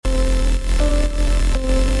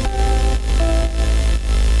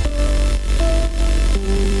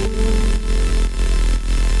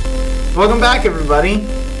Welcome back, everybody.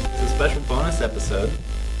 It's a special bonus episode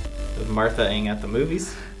of Martha-ing at the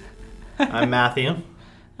movies. I'm Matthew.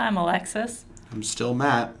 I'm Alexis. I'm still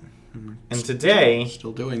Matt. And today,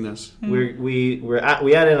 still doing this. We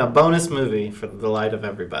added a bonus movie for the delight of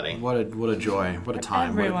everybody. What a joy! What a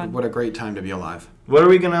time! What a great time to be alive. What are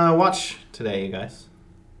we gonna watch today, you guys?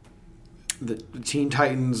 The Teen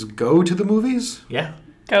Titans Go to the movies? Yeah.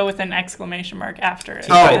 Go with an exclamation mark after it.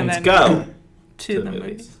 Teen Titans Go to the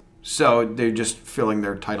movies. So they're just filling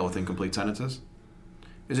their title with incomplete sentences?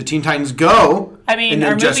 Is it Teen Titans Go? I mean,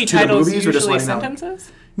 are movie titles usually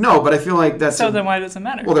sentences? No, but I feel like that's... So then why does it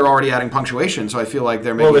matter? Well, they're already adding punctuation, so I feel like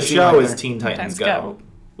they're making... Well, the show is Teen Titans Go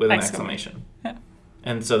with an exclamation. Yeah.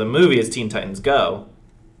 And so the movie is Teen Titans Go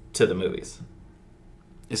to the movies.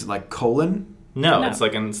 Is it like colon? No. It's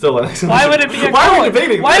like still an exclamation. Why would it be a colon? Why are we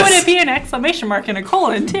debating Why this? would it be an exclamation mark and a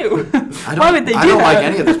colon, too? Why would they do that? I don't like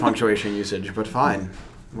any of this punctuation usage, but fine.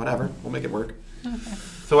 Whatever. We'll make it work. Okay.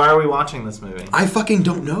 So why are we watching this movie? I fucking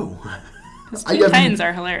don't know. Teen Titans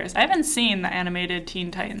are hilarious. I haven't seen the animated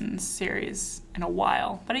Teen Titans series in a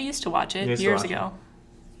while, but I used to watch it years ago.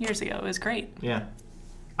 Years ago. It was great. Yeah.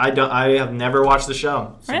 I have never watched the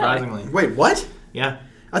show, surprisingly. Really? Wait, what? Yeah.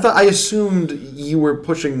 I assumed you were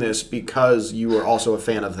pushing this because you were also a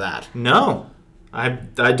fan of that. No. I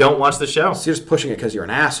don't watch the show. So you're just pushing it because you're an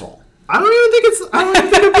asshole. I don't even think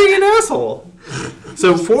I'm being an asshole.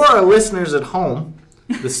 So for our listeners at home,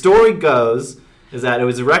 the story goes is that it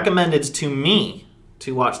was recommended to me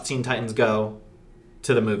to watch Teen Titans Go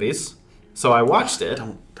to the movies. So I watched it.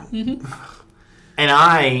 And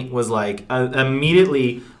I was like,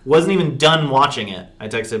 immediately, wasn't even done watching it. I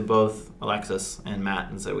texted both Alexis and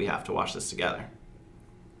Matt and said, we have to watch this together.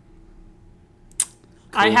 Cool.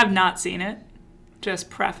 I have not seen it.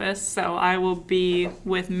 Just preface, so I will be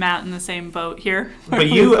with Matt in the same boat here. But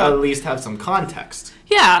you at least have some context.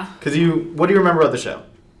 Yeah. Because what do you remember of the show?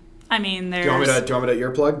 I mean, there's... Do you want me to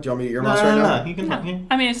earplug? Do you want me to earmuffs right now? No, you can... No.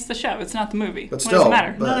 I mean, it's the show. It's not the movie. But still... What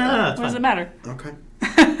does it matter? No, what does it matter? Okay.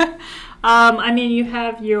 I mean, you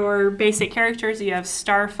have your basic characters. You have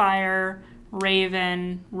Starfire,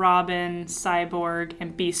 Raven, Robin, Cyborg,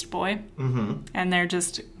 and Beast Boy. Mm-hmm. And they're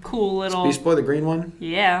just cool little... Is Beast Boy the green one?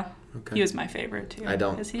 Yeah. Okay. He was my favorite, too. I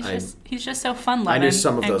don't... Because he's just so fun-loving. I knew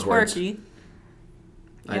some of those quirky. Words.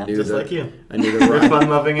 I knew just like you. I knew the You're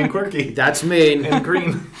fun-loving and quirky. That's me. And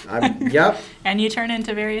green. Yep. And you turn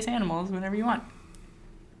into various animals whenever you want.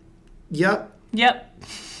 Yep.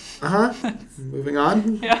 Uh-huh. Moving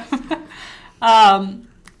on. Yeah.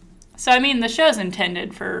 So, I mean, the show's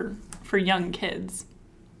intended for young kids.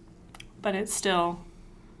 But it's still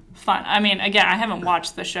fun. I mean, again, I haven't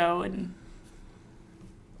watched the show in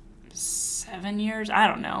 7 years. I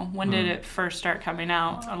don't know. When did it first start coming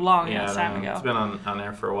out? A long time ago. It's been on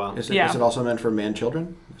air for a while. Is it also meant for man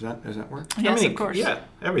children? Does that work? Yes, of course. Yeah,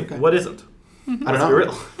 everything. Okay. What isn't? I don't know.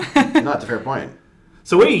 Real. Not the fair point.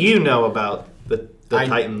 So what do you know about the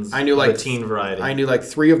Titans? I knew like the teen variety. I knew like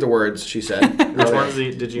 3 of the words she said. Which ones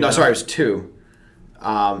did you know? No, sorry, it was 2.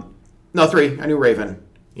 No, 3. I knew Raven.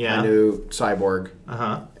 Yeah. I knew Cyborg.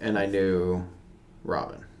 Uh-huh. And I knew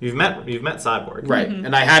Robin. You've met Cyborg. Right. Mm-hmm.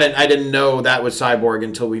 And I didn't know that was Cyborg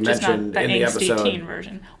until we mentioned in the episode. Just not the teen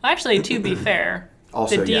version. Well, actually, to be fair,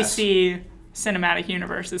 also, the DC cinematic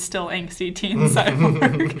universe is still angsty teen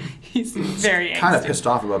Cyborg. He's very angsty. Kind of pissed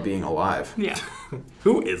off about being alive. Yeah.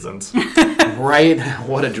 Who isn't? Right?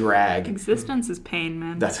 What a drag. Existence is pain,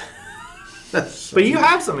 man. That's But you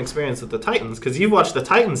have some experience with the Titans because you've watched the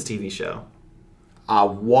Titans TV show.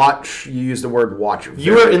 You used the word watch.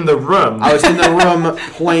 You were in the room. I was in the room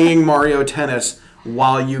playing Mario Tennis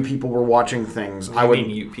while you people were watching things. I mean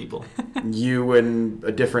you people. You and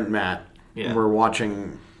a different Matt were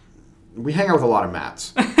watching. We hang out with a lot of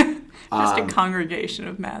Matts. Just a congregation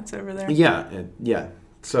of Matts over there. Yeah.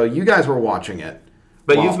 So you guys were watching it.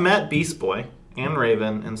 But you've met Beast Boy and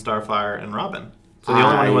Raven and Starfire and Robin. So the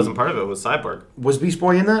only one who wasn't part of it was Cyborg. Was Beast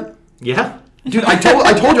Boy in that? Yeah. Dude, I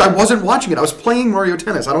told you I wasn't watching it. I was playing Mario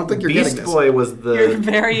Tennis. I don't think you're getting this. Beast Boy was the... You're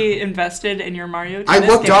very invested in your Mario Tennis I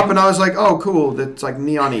looked game. up and I was like, oh, cool. It's like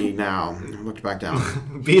neon-y now. I looked back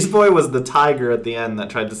down. Beast Boy was the tiger at the end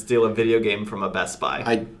that tried to steal a video game from a Best Buy.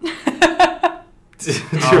 Do you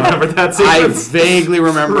remember that sequence? I vaguely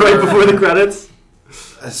remember. Right before the credits?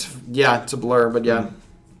 It's a blur, but yeah.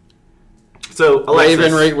 So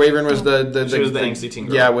Alexis, Raven was the she was the angsty teen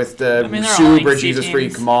girl. Yeah, with the super Jesus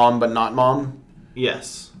freak mom, but not mom.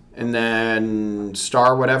 Yes. And then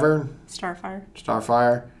Starfire.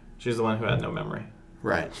 She's the one who had no memory.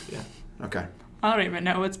 Right. Yeah. Okay. I don't even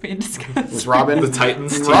know what's being discussed. Was Robin the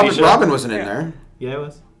Titans TV show? Robin wasn't in there. Yeah, it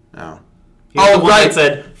was. Oh. He was the one that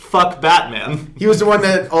said, fuck Batman. He was the one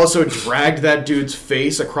that also dragged that dude's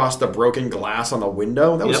face across the broken glass on the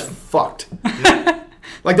window. That was fucked.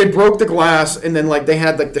 Like, they broke the glass, and then, like, they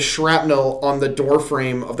had, like, the shrapnel on the door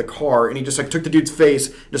frame of the car, and he just, like, took the dude's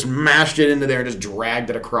face, just mashed it into there, and just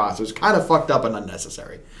dragged it across. It was kind of fucked up and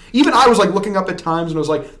unnecessary. Even I was, like, looking up at times, and I was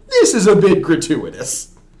like, this is a bit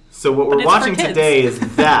gratuitous. So what we're watching today is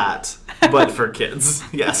that, but for kids.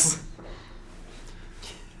 Yes.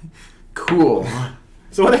 Cool.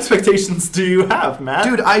 So what expectations do you have, Matt?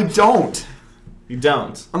 Dude, I don't. You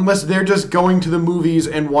don't? Unless they're just going to the movies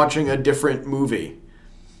and watching a different movie.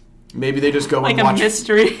 Maybe they just go and watch... Like a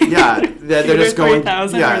mystery. Yeah, they're just going...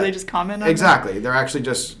 3000, yeah, or they just comment on exactly. They're actually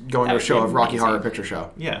just going to a show of Rocky Horror Picture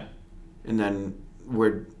Show. Yeah. And then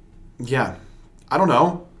yeah. I don't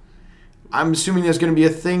know. I'm assuming there's going to be a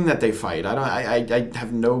thing that they fight. I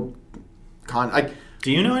have no...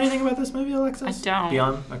 Do you know anything about this movie, Alexis? I don't.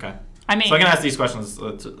 Beyond? Okay. I mean... So I can ask these questions.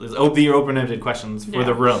 The open-ended questions for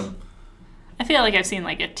the room. I feel like I've seen,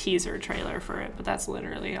 like, a teaser trailer for it, but that's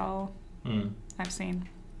literally all I've seen.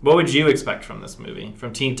 What would you expect from this movie,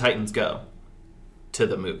 from Teen Titans Go to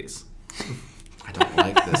the movies? I don't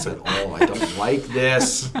like this at all. I don't like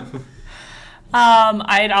this.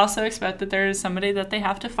 I'd also expect that there's somebody that they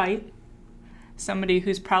have to fight. Somebody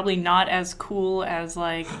who's probably not as cool as,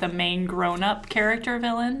 like, the main grown-up character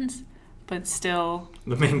villains, but still...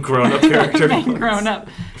 The main grown-up character villains?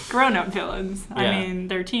 Grown-up villains. Yeah. I mean,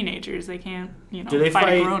 they're teenagers. They can't,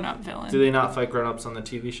 fight a grown-up villain. Do they not fight grown-ups on the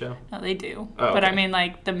TV show? No, they do. Oh, okay. But I mean,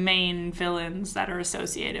 like, the main villains that are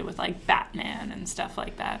associated with, like, Batman and stuff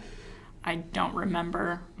like that. I don't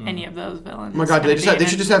remember any of those villains. Oh my god, they should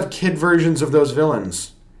just have kid versions of those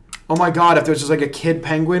villains. Oh my god, if there's just like a kid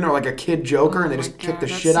Penguin or like a kid Joker and they just kick the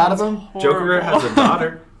shit out of him. Horrible. Joker has a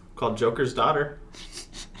daughter called Joker's Daughter.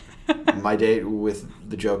 My Date with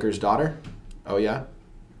the Joker's Daughter? Oh yeah?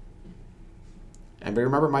 Anybody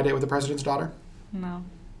remember My Date with the President's Daughter? No.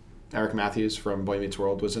 Eric Matthews from Boy Meets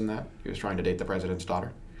World was in that. He was trying to date the president's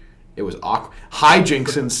daughter. It was awkward.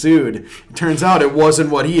 Hijinks ensued. It turns out it wasn't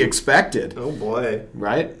what he expected. Oh boy.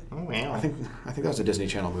 Right? Oh wow. I think that was a Disney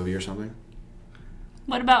Channel movie or something.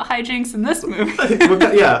 What about hijinks in this movie?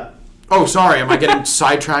 Yeah. Oh, sorry. Am I getting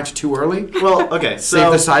sidetracked too early? Well, okay.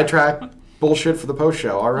 Save the sidetrack bullshit for the post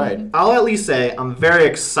show. All right. I'll at least say I'm very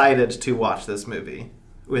excited to watch this movie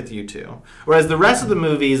with you two. Whereas the rest of the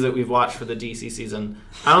movies that we've watched for the DC season,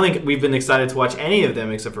 I don't think we've been excited to watch any of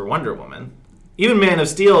them except for Wonder Woman. Even Man of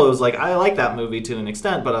Steel, it was like, I like that movie to an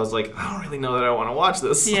extent, but I was like, I don't really know that I want to watch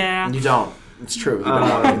this. Yeah. You don't. It's true. You don't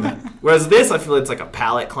want to do that. Whereas this, I feel it's like a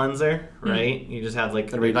palate cleanser, right? You just have like...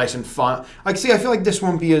 It'll be nice and fun. I feel like this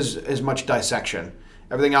won't be as much dissection.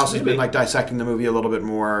 Everything else has been like dissecting the movie a little bit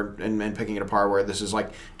more and picking it apart, where this is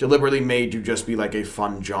like deliberately made to just be like a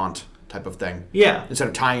fun jaunt type of thing. Yeah. Instead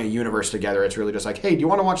of tying a universe together, it's really just like, hey, do you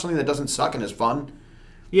want to watch something that doesn't suck and is fun?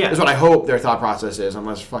 Yeah. Is what I hope their thought process is,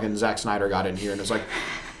 unless fucking Zack Snyder got in here and is like,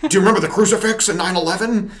 do you remember the crucifix in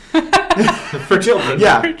 9/11? For children.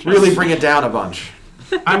 Yeah, really bring it down a bunch.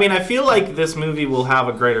 I mean, I feel like this movie will have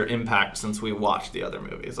a greater impact since we watched the other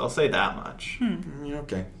movies. I'll say that much. Yeah,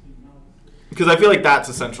 okay. Because I feel like that's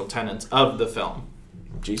essential tenets of the film.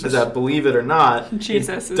 Jesus. Is that, believe it or not,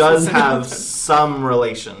 Jesus it does have some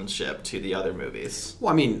relationship to the other movies.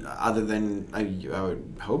 Well, I mean, other than, I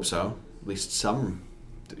would hope so. At least some,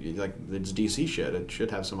 like, it's DC shit. It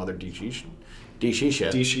should have some other DC shit.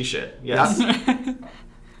 DC shit, yes. Yeah.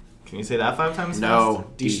 Can you say that 5 times No.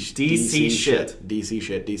 fast? DC shit. DC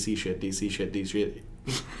shit, DC shit, DC shit, DC shit.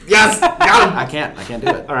 Yes! Got him! I can't do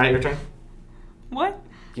it. All right, your turn. What?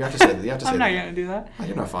 You have to say that. I'm not going to do that.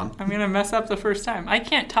 You're no fun. I'm going to mess up the first time. I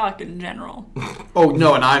can't talk in general. Oh,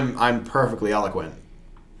 no, and I'm perfectly eloquent.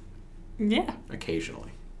 Yeah. Occasionally.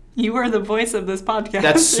 You are the voice of this podcast.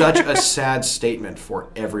 That's such a sad statement for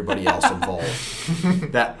everybody else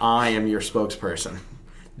involved. That I am your spokesperson.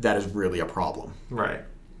 That is really a problem. Right.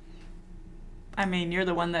 I mean, you're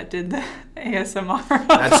the one that did the ASMR.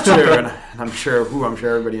 That's true, and I'm sure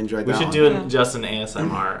everybody enjoyed that. We should do just an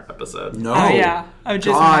ASMR episode. No. Oh, yeah. Oh,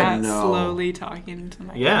 just God, Matt no. slowly talking to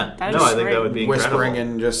my Yeah. God. I think that would be whispering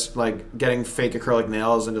incredible. and just, like, getting fake acrylic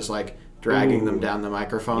nails and just, like, dragging them down the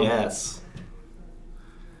microphone. Yes.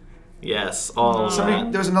 Yes. All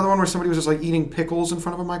There was another one where somebody was just, like, eating pickles in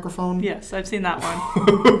front of a microphone. Yes, I've seen that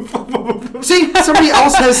one. See, somebody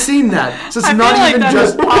else has seen that. So it's I not feel like even that's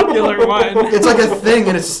just a popular one. It's like a thing,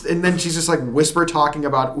 and then she's just like whisper talking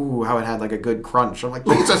about how it had like a good crunch. I'm like,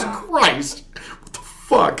 Jesus Christ, what the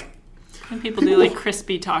fuck? And people do like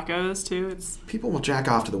crispy tacos too. People will jack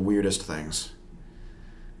off to the weirdest things.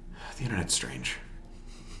 The internet's strange.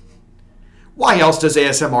 Why else does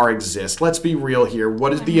ASMR exist? Let's be real here.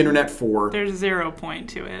 What is the internet for? There's 0 point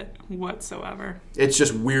to it whatsoever. It's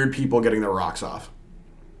just weird people getting their rocks off.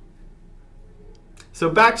 So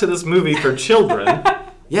back to this movie for children.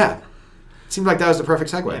 Yeah. Seemed like that was the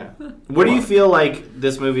perfect segue. Yeah. What do you feel like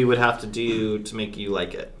this movie would have to do to make you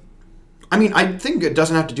like it? I mean, I think it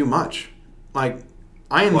doesn't have to do much. Like,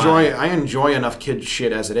 I enjoy enough kid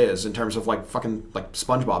shit as it is in terms of like fucking like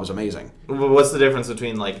SpongeBob is amazing. What's the difference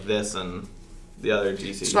between like this and the other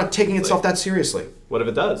DC? It's not taking itself that seriously. What if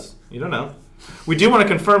it does? You don't know. We do want to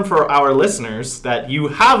confirm for our listeners that you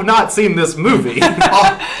have not seen this movie.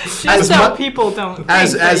 Just so people don't think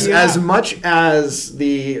as much as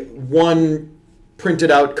the one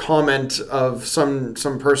printed out comment of some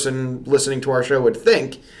person listening to our show would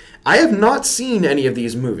think, I have not seen any of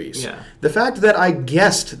these movies. Yeah. The fact that I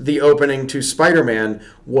guessed the opening to Spider-Man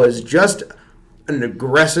was just an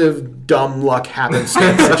aggressive, dumb luck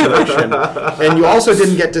happenstance situation. And you also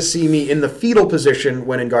didn't get to see me in the fetal position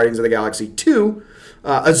when in Guardians of the Galaxy 2,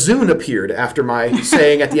 a Zune appeared after my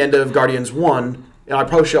saying at the end of Guardians 1, in our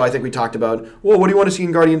post show, I think we talked about, well, what do you want to see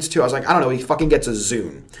in Guardians 2? I was like, I don't know, he fucking gets a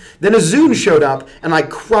Zune. Then a Zune showed up, and I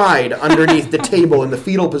cried underneath the table in the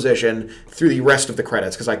fetal position through the rest of the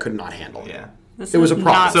credits because I could not handle it. Yeah. This it was a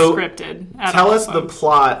problem. Not So, scripted. Tell us the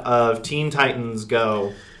plot of Teen Titans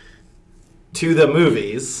Go to the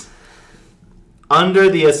movies under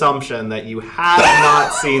the assumption that you have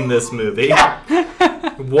not seen this movie.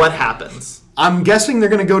 What happens? I'm guessing they're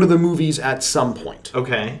going to go to the movies at some point.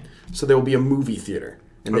 Okay. So there will be a movie theater.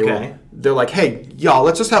 And Okay. they're like, hey, y'all,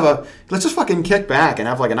 let's just fucking kick back and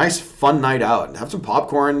have like a nice fun night out. Have some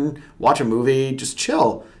popcorn, watch a movie, just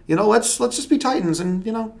chill. You know, let's just be Titans and,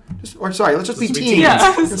 you know, let's just be teens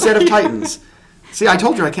Yeah. instead of Titans. See, I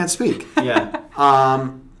told you I can't speak. Yeah.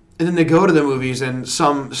 And then they go to the movies and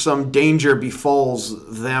some danger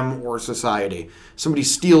befalls them or society. Somebody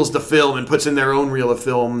steals the film and puts in their own reel of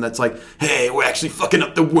film that's like, hey, we're actually fucking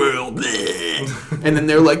up the world. And then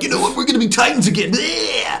they're like, you know what, we're going to be Titans again.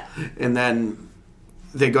 And then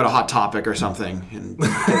they go to Hot Topic or something. And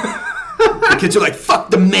the kids are like,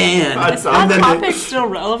 fuck the man. Is Hot Topic still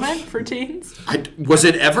relevant for teens? Was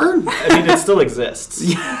it ever? I mean, it still exists.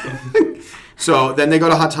 So then they go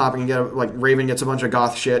to Hot Topic and get Raven gets a bunch of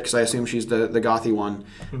goth shit because I assume she's the gothy one.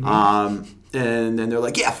 Mm-hmm. And then they're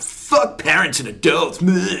like, yeah, fuck parents and adults.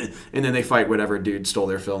 And then they fight whatever dude stole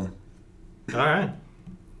their film. All right.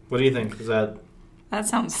 What do you think? Is that... That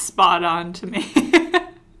sounds spot on to me.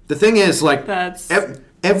 The thing is, like,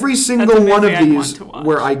 every single one of these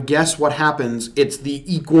where I guess what happens, it's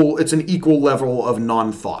an equal level of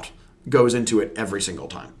non-thought goes into it every single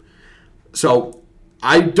time. So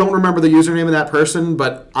I don't remember the username of that person,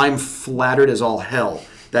 but I'm flattered as all hell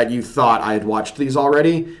that you thought I had watched these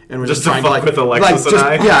already and was just trying to fuck with Alexis and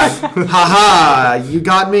I. Yeah, haha, you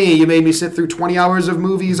got me. You made me sit through 20 hours of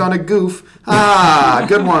movies on a goof. Ah,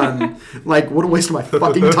 good one. Like, what a waste of my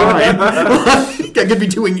fucking time. I could be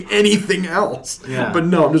doing anything else. Yeah. But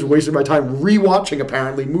no, I'm just wasting my time rewatching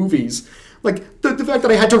apparently movies. Like the fact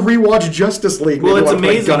that I had to rewatch Justice League. Well, it's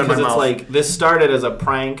amazing because it's like this started as a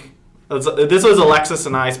prank. This was Alexis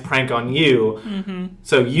and I's prank on you,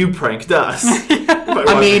 so you pranked us.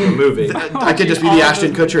 I mean, the movie. I could just be the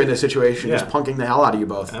Ashton Kutcher in this situation, just punking the hell out of you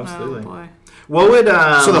both. Absolutely. Oh, boy. What would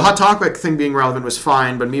so the Hot Topic thing being relevant was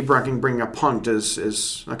fine, but me bringing up punked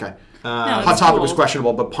is okay. Hot Topic was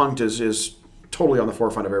questionable, but punked is totally on the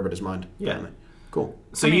forefront of everybody's mind. Yeah, apparently. Cool.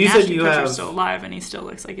 So I mean, you said Ashton you Kutcher's have still alive, and he still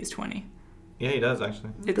looks like he's 20. Yeah, he does actually.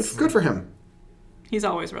 It's Good for him. He's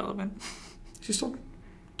always relevant. Is he still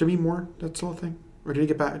Demi Moore? That's still a thing, or did he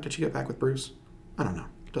get back? Did she get back with Bruce? I don't know.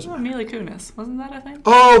 Doesn't matter. Mila Kunis, wasn't that a thing?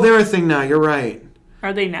 Oh, they're a thing now. You're right.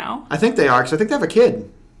 Are they now? I think they are because I think they have a kid.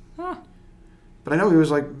 Huh. But I know he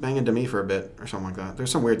was like banging Demi for a bit or something like that. There's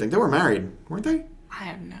some weird thing. They were married, weren't they? I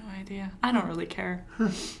have no idea. I don't really care.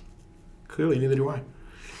 Clearly, neither do I.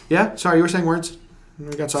 Yeah. Sorry, you were saying words.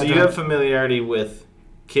 We got So you have familiarity with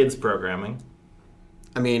kids programming.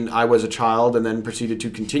 I mean, I was a child and then proceeded to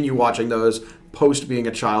continue watching those post being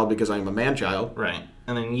a child because I am a man-child. Right.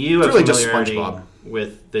 And then you have really just familiarity SpongeBob.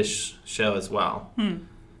 with this show as well. One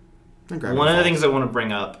of the things I want to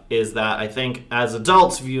bring up is that I think as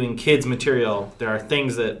adults viewing kids' material, there are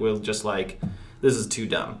things that will just like, this is too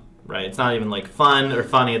dumb, right? It's not even like fun or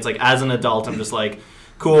funny. It's like as an adult, I'm just like,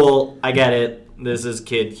 cool, I get it. This is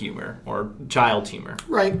kid humor or child humor.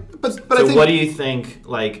 Right. But So I think, what do you think,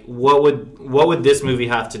 like, what would this movie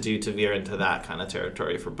have to do to veer into that kind of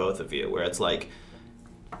territory for both of you, where it's like,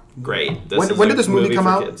 great, this is when a did this movie come for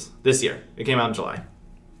out? Kids. This year. It came out in July.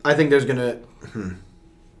 I think there's going to...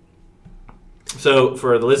 So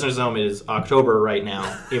for the listeners at home, it is October right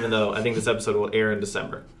now, even though I think this episode will air in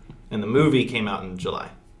December. And the movie came out in July.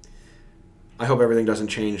 I hope everything doesn't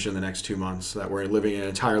change in the next 2 months, that we're living in an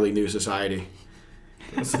entirely new society.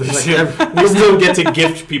 So we'll still get to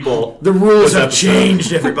gift people. The rules have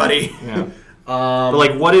changed, everybody. Yeah. But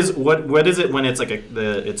like, what is it when it's like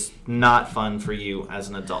it's not fun for you as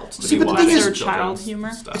an adult to be watching child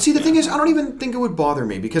humor stuff? See, the thing is, I don't even think it would bother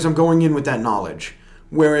me because I'm going in with that knowledge.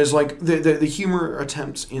 Whereas, like the humor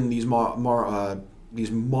attempts in these modern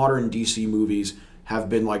DC movies have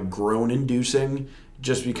been like groan-inducing,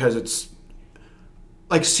 just because it's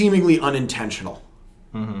like seemingly unintentional.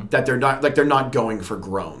 Mm-hmm. That they're not going for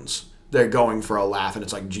groans. They're going for a laugh, and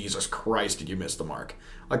it's like, Jesus Christ, did you miss the mark?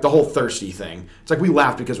 Like the whole thirsty thing. It's like we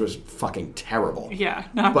laughed because it was fucking terrible. Yeah,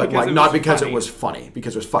 not because it was funny,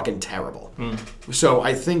 because it was fucking terrible. Mm. So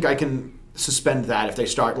I think I can suspend that if they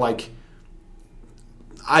start like,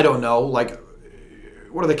 I don't know, like,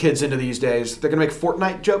 what are the kids into these days? They're gonna make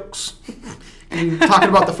Fortnite jokes. Talking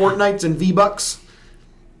about the Fortnites and V-Bucks.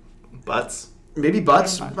 Butts. Maybe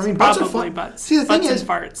butts. I mean, butts are fun. Butts. See, the thing is,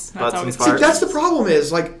 farts. Butts and farts. See, that's the problem. Is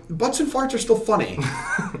like butts and farts are still funny.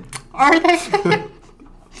 Are they?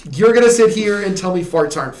 You're gonna sit here and tell me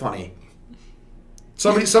farts aren't funny.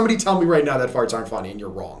 Somebody tell me right now that farts aren't funny, and you're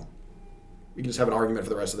wrong. We can just have an argument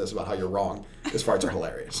for the rest of this about how you're wrong. Because farts are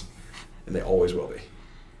hilarious, and they always will be.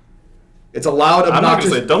 It's a loud, obnoxious... I'm not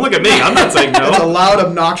gonna say, don't look at me. I'm not saying no. It's a loud,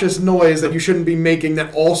 obnoxious noise that you shouldn't be making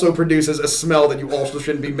that also produces a smell that you also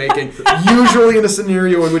shouldn't be making, usually in a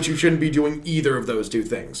scenario in which you shouldn't be doing either of those two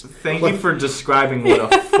things. Thank you for describing what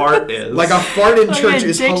a fart is. Like a fart in church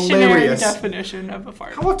is hilarious. Definition of a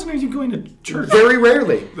fart. How often are you going to church? Very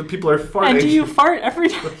rarely. The people are farting. And do you fart every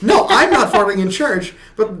time? No, I'm not farting in church.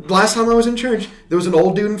 But last time I was in church, there was an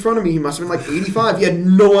old dude in front of me. He must have been like 85. He had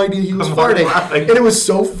no idea he was farting. And it was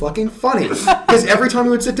so fucking funny. Because every time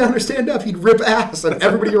he would sit down or stand up, he'd rip ass. And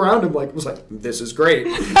everybody around him was like, this is great.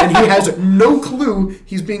 And he has no clue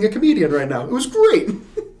he's being a comedian right now. It was great.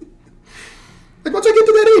 Like, once I get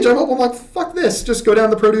to that age, I'm like, fuck this. Just go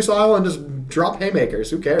down the produce aisle and just drop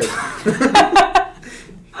haymakers. Who cares?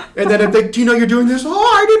 And then if they, do you know you're doing this? Oh,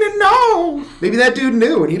 I didn't know. Maybe that dude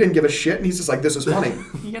knew and he didn't give a shit and he's just like, this is funny.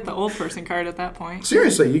 You get the old person card at that point.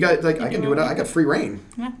 Seriously, you got like, I can do it. I got free reign.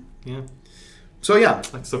 Yeah. So yeah.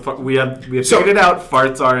 So we have figured it out.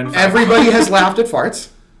 Farts are in fact. Everybody has laughed at farts.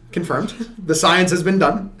 Confirmed. The science has been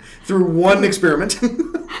done through one experiment.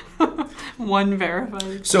 One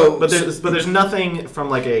verified. So, but there's nothing from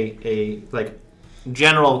like a like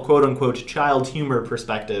general quote unquote child humor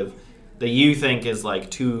perspective that you think is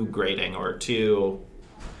like too grating or too...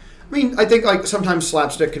 I mean, I think like sometimes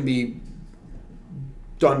slapstick can be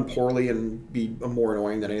done poorly and be more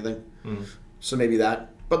annoying than anything. Mm. So maybe that.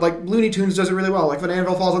 But like Looney Tunes does it really well. Like if an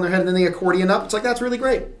anvil falls on their head and then they accordion up, it's like, that's really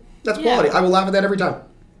great. That's quality. I will laugh at that every time.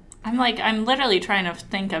 I'm literally trying to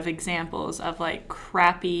think of examples of like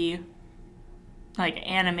crappy, like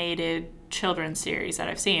animated children's series that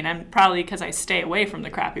I've seen. And probably because I stay away from the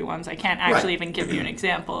crappy ones, I can't actually even give you an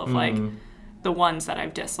example of like the ones that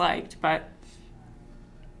I've disliked. But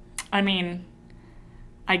I mean,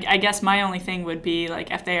 I guess my only thing would be like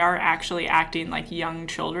if they are actually acting like young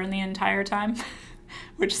children the entire time,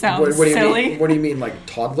 which sounds silly. What do you mean, like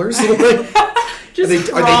toddlers?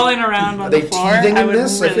 Just crawling around on the floor. Are they teething in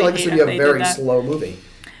this? Really I feel like this would be a very slow movie.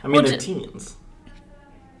 I mean, they're teens.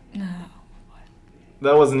 No.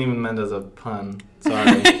 That wasn't even meant as a pun.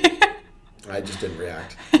 Sorry. I just didn't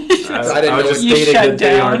react. I was just stating that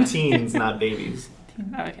they are teens, not babies.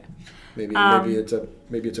 Okay. Maybe it's a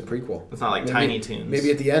prequel. It's not like Tiny Toons.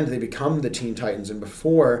 Maybe at the end they become the Teen Titans, and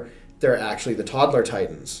before they're actually the Toddler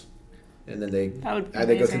Titans, and then they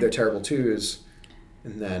go through their terrible twos,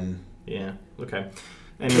 and then yeah. Okay.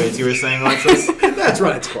 Anyways, you were saying, Alexis? That's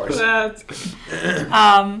run its course. That's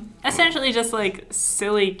essentially just like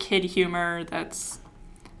silly kid humor. That's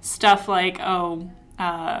stuff like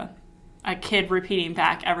a kid repeating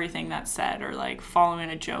back everything that's said, or like following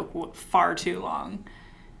a joke far too long.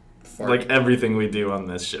 Like everything we do on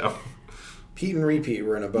this show. Pete and repeat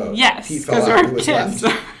were in a boat. Yes, Pete fell out. Who was kids.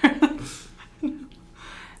 left?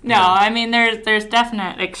 No, I mean there's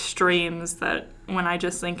definite extremes that when I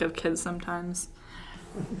just think of kids sometimes.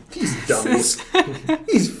 These dummies.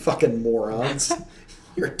 These fucking morons.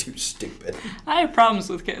 You're too stupid. I have problems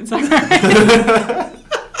with kids. Good.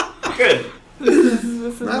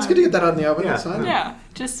 That's good to get that out in the open. Yeah. Yeah,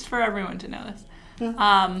 just for everyone to know this.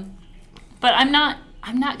 Yeah. But I'm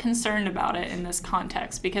not concerned about it in this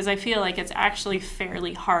context because I feel like it's actually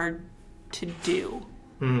fairly hard to do.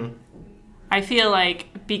 Mm-hmm. I feel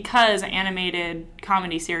like because animated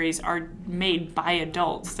comedy series are made by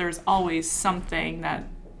adults, there's always something that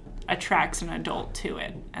attracts an adult to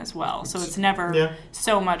it as well. So it's never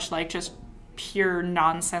so much like just pure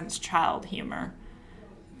nonsense child humor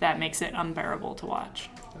that makes it unbearable to watch.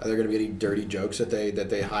 Are there going to be any dirty jokes that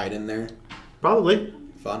they hide in there? Probably.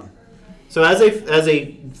 Fun. So as a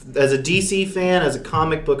DC fan, as a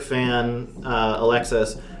comic book fan,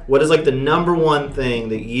 Alexis, what is like the number one thing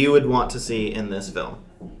that you would want to see in this film?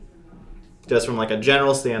 Just from like a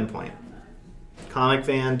general standpoint. Comic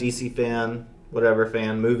fan, DC fan, whatever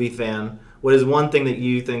fan, movie fan. What is one thing that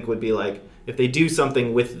you think would be like, if they do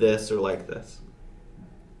something with this or like this?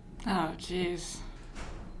 Oh, jeez.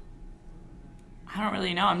 I don't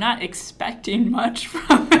really know. I'm not expecting much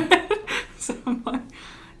from it. So I'm like,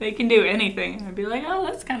 they can do anything. I'd be like, oh,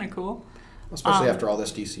 that's kind of cool. Especially after all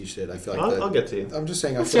this DC shit, I feel like I'll get to you. I'm just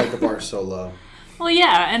saying, I feel like the bar is so low. Well,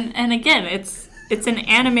 yeah, and again, it's an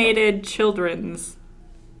animated children's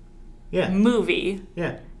movie.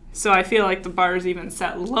 Yeah. So I feel like the bar is even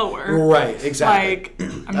set lower. Right, exactly.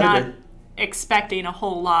 Like, I'm not expecting a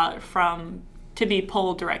whole lot to be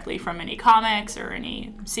pulled directly from any comics or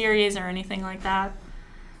any series or anything like that.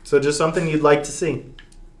 So just something you'd like to see.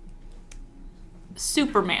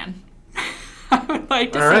 Superman. I would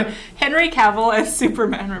like to see Henry Cavill as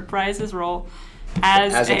Superman reprise his role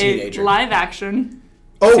as a teenager. Live action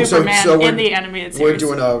Superman so in the animated series. We're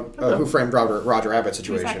doing a Who Framed Roger Rabbit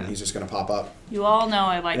situation. Exactly. He's just going to pop up. You all know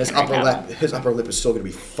I like his Henry Cavill. His upper lip is still going to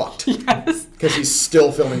be fucked. Yes. Because he's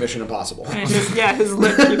still filming Mission Impossible. And his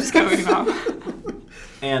lip keeps going off.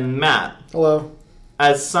 And Matt. Hello.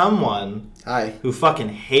 As someone Hi. who fucking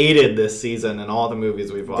hated this season and all the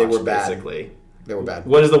movies we've watched, They were bad. basically. They were bad.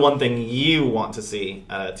 What is the one thing you want to see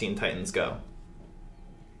Teen Titans Go?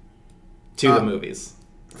 To the movies.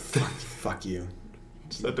 Fuck you.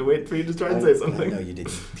 Just have to wait for you to try and say something. No, you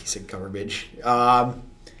didn't, piece of garbage. I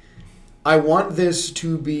want this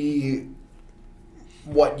to be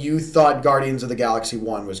what you thought Guardians of the Galaxy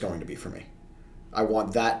 1 was going to be for me. I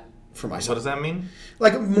want that for myself. What does that mean?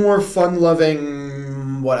 Like more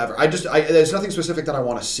fun-loving, whatever. There's nothing specific that I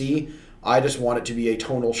want to see. I just want it to be a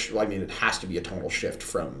tonal... it has to be a tonal shift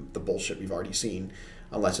from the bullshit we've already seen,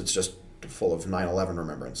 unless it's just full of 9/11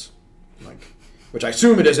 remembrance. Which I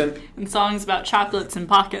assume it isn't. And songs about chocolates and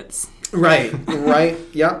pockets. Right,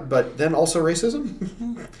 yeah, but then also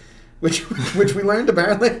racism, which we learned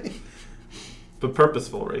apparently. But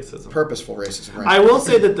purposeful racism. Purposeful racism, right. I will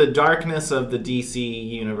say that the darkness of the DC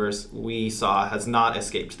universe we saw has not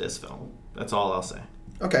escaped this film. That's all I'll say.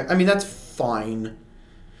 Okay, I mean, that's fine.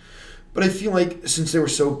 But I feel like since they were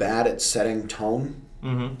so bad at setting tone,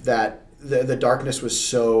 that the darkness was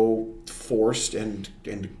so forced and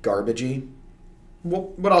garbagey.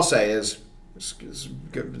 Well, what I'll say is, this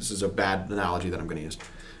is a bad analogy that I'm going to use,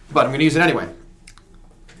 but I'm going to use it anyway.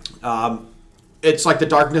 It's like the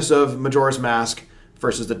darkness of Majora's Mask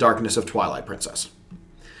versus the darkness of Twilight Princess.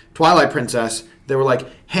 Twilight Princess, they were like,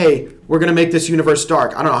 hey, we're going to make this universe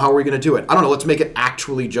dark. I don't know, how are we going to do it? I don't know, let's make it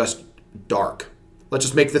actually just dark. Let's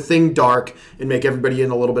just make the thing dark and make everybody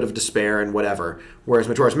in a little bit of despair and whatever. Whereas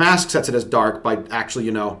Majora's Mask sets it as dark by actually,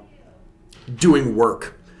 doing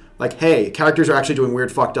work. Like, hey, characters are actually doing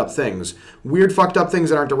weird, fucked up things. Weird, fucked up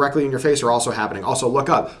things that aren't directly in your face are also happening. Also, look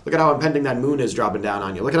up. Look at how impending that moon is dropping down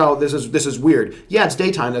on you. Look at how this is weird. Yeah, it's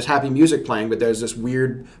daytime. There's happy music playing, but there's this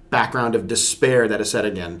weird background of despair that is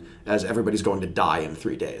setting in as everybody's going to die in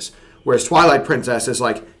 3 days. Whereas Twilight Princess is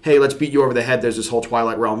like, hey, let's beat you over the head. There's this whole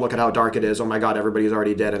Twilight realm. Look at how dark it is. Oh my God, everybody's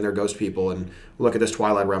already dead and they're ghost people. And look at this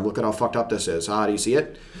Twilight realm. Look at how fucked up this is. Do you see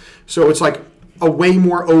it? So it's like a way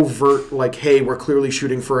more overt, like, hey, we're clearly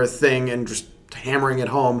shooting for a thing and just hammering it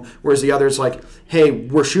home. Whereas the other's like, hey,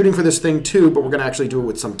 we're shooting for this thing too, but we're going to actually do it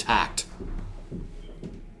with some tact.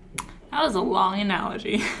 That was a long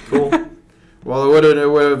analogy. Cool. Well, it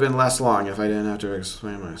would have been less long if I didn't have to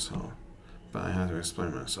explain myself. But I had to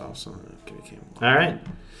explain myself, so it became long. All right.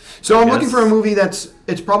 So I'm looking for a movie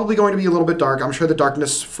it's probably going to be a little bit dark. I'm sure the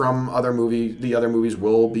darkness from the other movies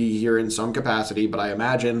will be here in some capacity, but I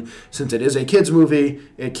imagine since it is a kids movie,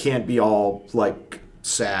 it can't be all like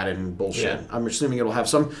sad and bullshit. Yeah. I'm assuming it'll have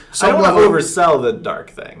some I don't want to oversell the dark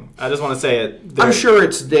thing. I just want to say it. I'm sure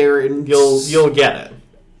it's there, and you'll get it.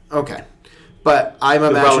 Okay, but I'm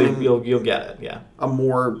imagining you'll get it. Yeah, a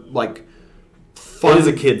more like fun, it is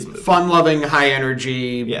a kids movie. Fun-loving, high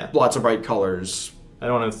energy, lots of bright colors. I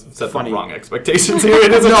don't want to set the wrong expectations here.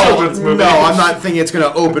 It is a children's movie. No, I'm not thinking it's going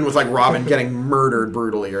to open with like Robin getting murdered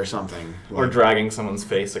brutally or something. Or dragging someone's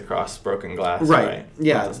face across broken glass. Right.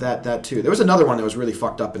 Yeah, that too. There was another one that was really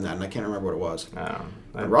fucked up in that, and I can't remember what it was.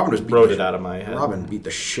 I Robin was wrote it out of my head. Robin beat the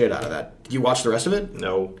shit out of that. Did you watch the rest of it?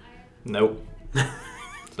 No. Nope.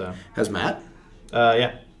 So. Has Matt?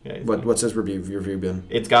 Yeah. What's his review been?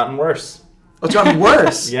 It's gotten worse. Oh, it's gotten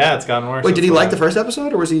worse? Yeah, it's gotten worse. Wait, did he like the first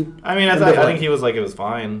episode, or was he... I mean, I think he was like, it was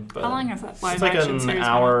fine. But how long is that live it's like action an series?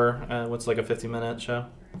 hour, what's like a 50-minute show.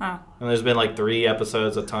 Oh. And there's been like 3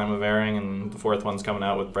 episodes at time of airing, and the 4th one's coming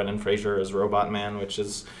out with Brendan Fraser as Robot Man, which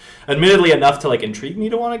is admittedly enough to like intrigue me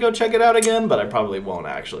to want to go check it out again, but I probably won't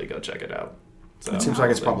actually go check it out. So, it seems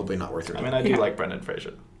like it's probably not worth it. I mean, I do like Brendan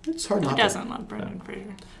Fraser. It's hard not Who doesn't love Brendan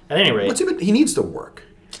Fraser? At any rate. He needs to work.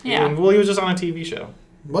 Yeah. Well, he was just on a TV show.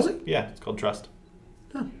 Was he? Yeah, it's called Trust.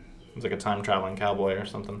 Huh. It was like a time-traveling cowboy or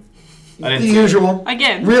something. The usual.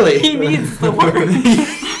 Again, really? He needs the work.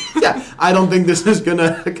 Yeah, I don't think this is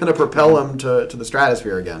gonna propel him to the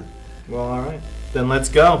stratosphere again. Well, all right. Then let's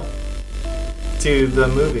go to the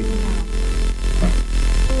movie.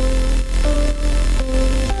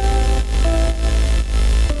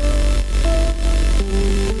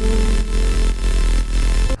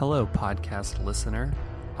 Hello, podcast listener.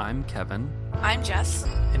 I'm Kevin. I'm Jess.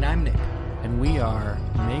 And I'm Nick. And we are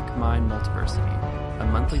Make Mine Multiversity, a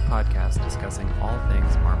monthly podcast discussing all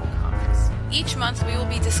things Marvel Comics. Each month we will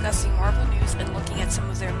be discussing Marvel news and looking at some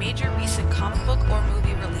of their major recent comic book or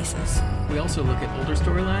movie releases. We also look at older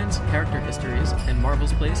storylines, character histories, and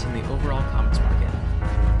Marvel's place in the overall comics market.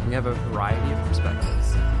 We have a variety of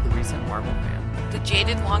perspectives: the recent Marvel fan, the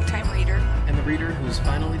jaded longtime reader, and the reader who's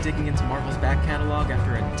finally digging into Marvel's back catalog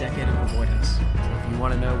after a decade of avoidance. So if you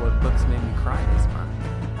want to know what books made me cry this month,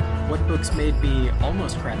 what books made me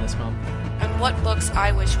almost cry this month, and what books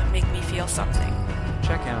I wish would make me feel something,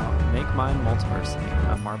 check out Make Mine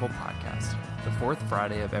Multiversity, a Marvel podcast, the 4th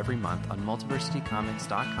Friday of every month on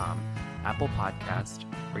multiversitycomics.com, Apple Podcast,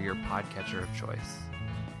 or your podcatcher of choice.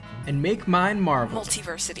 And make mine Marvel.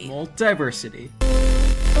 Multiversity. Multiversity.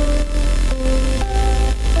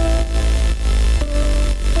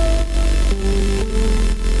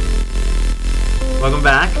 Welcome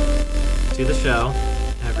back to the show,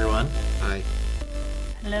 everyone. Hi.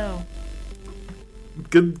 Hello.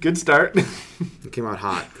 Good start. It came out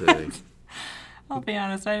hot, clearly. I'll be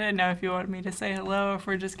honest, I didn't know if you wanted me to say hello or if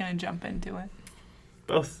we're just going to jump into it.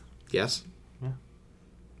 Both. Yes? Yeah.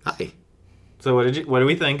 Hi. So what do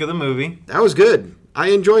we think of the movie? That was good. I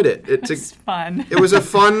enjoyed it. It's fun. It was a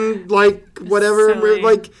fun, like, whatever. Silly.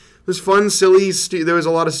 Like, it was fun, silly. There was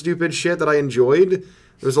a lot of stupid shit that I enjoyed.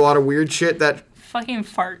 There was a lot of weird shit that... Fucking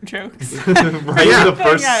fart jokes. Right in the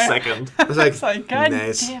first Yeah. second. I was like, It's like, God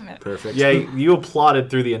nice. damn it. Perfect. Yeah, you applauded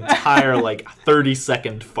through the entire,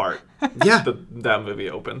 30-second fart Yeah. that movie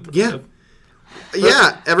opened. Yeah.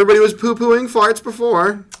 Yeah, everybody was poo-pooing farts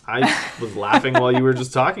before. I was laughing while you were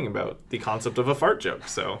just talking about the concept of a fart joke,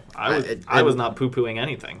 so I was not poo-pooing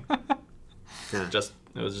anything. Yeah. It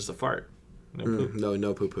was just a fart. No poop.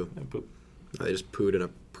 No poo-poo. No poop. They just pooed in a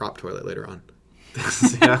prop toilet later on.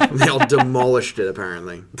 Yeah. They all demolished it,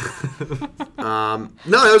 apparently. No,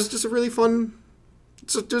 it was just a really fun...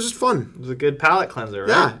 It was just fun. It was a good palate cleanser, right?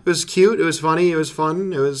 Yeah, it was cute. It was funny. It was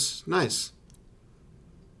fun. It was nice.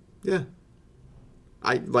 Yeah.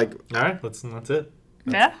 All right, that's it.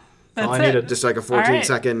 Yeah, that's all I it. needed. Just like a All right,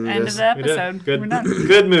 14-second... end of the We did. episode. Good. We're done.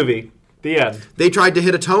 Good movie. The end. They tried to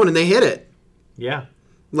hit a tone, and they hit it. Yeah.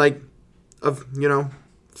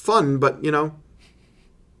 Fun, but,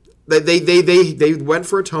 They went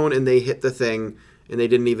for a tone, and they hit the thing, and they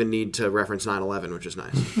didn't even need to reference 9/11, which is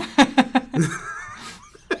nice.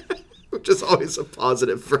 Which is always a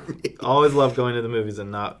positive for me. Always love going to the movies and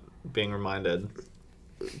not being reminded.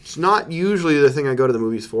 It's not usually the thing I go to the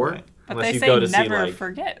movies for. Right. But Unless they you say go to never see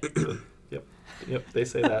forget. Yep, they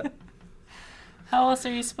say that. How else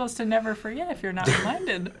are you supposed to never forget if you're not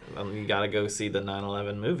reminded? You gotta go see the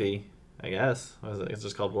 9/11 movie, I guess. What is it? It's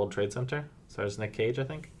just called World Trade Center. Stars Nick Cage, I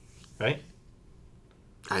think. Right?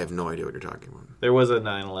 I have no idea what you're talking about. There was a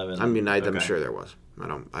 9/11. I'm Okay. sure there was.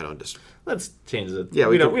 I don't just. Let's change it. Yeah,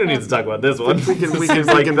 we don't need to talk about this one. We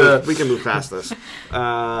can move past this.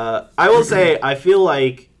 I will say, I feel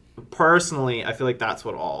like that's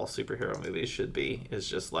what all superhero movies should be. Is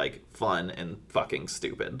just fun and fucking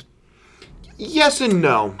stupid. Yes and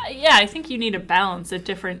no. Yeah, I think you need a balance of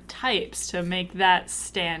different types to make that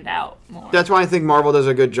stand out more. That's why I think Marvel does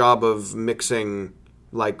a good job of mixing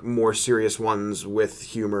more serious ones with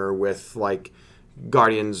humor, with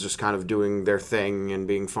Guardians just kind of doing their thing and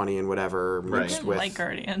being funny and whatever mixed with. Like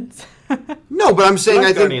Guardians. No, but I'm saying I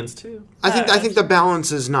think Guardians too. I think the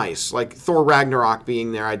balance is nice. Like Thor Ragnarok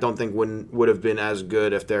being there, I don't think would have been as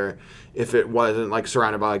good if it wasn't like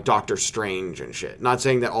surrounded by like Doctor Strange and shit. Not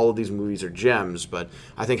saying that all of these movies are gems, but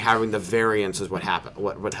I think having the variance is what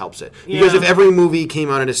helps it. Because if every movie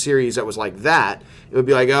came out in a series that was like that, it would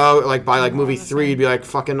be like, oh, like by like movie 3, it'd be like,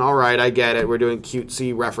 fucking all right, I get it. We're doing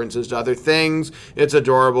cutesy references to other things. It's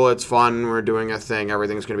adorable. It's fun. We're doing a thing.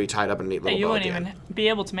 Everything's going to be tied up in a neat little bow. You wouldn't even be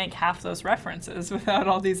able to make half those references without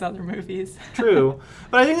all these other movies. True,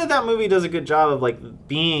 but I think that movie does a good job of like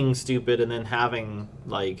being stupid and then having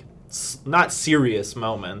like not serious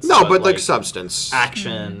moments. No, but like substance,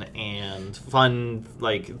 action, and fun,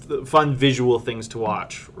 fun visual things to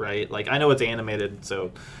watch. Right? Like I know it's animated,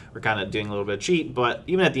 so we're kind of doing a little bit of cheat. But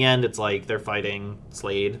even at the end, it's like they're fighting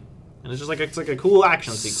Slade, and it's just like it's like a cool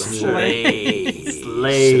action sequence. Slade.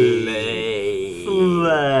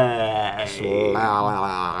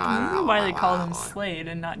 I don't know why they called him Slade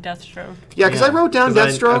and not Deathstroke. Yeah, because I wrote down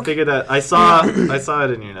Deathstroke. I figured that I saw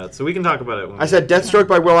it in your notes, so we can talk about it. I said Deathstroke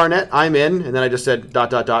by Will Arnett. I'm in, and then I just said ...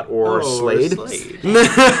 or Slade.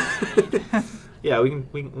 Yeah, we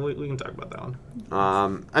can talk about that one.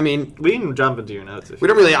 I mean, we can jump into your notes. We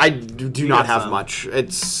don't really. I do not have much.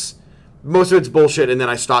 It's most of it's bullshit, and then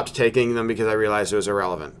I stopped taking them because I realized it was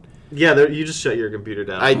irrelevant. Yeah, you just shut your computer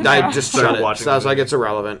down. I just shut it. So I was like, it's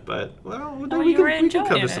irrelevant. But we can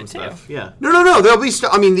cover some stuff. Yeah. No. There'll be.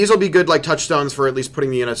 I mean, these will be good like touchstones for at least putting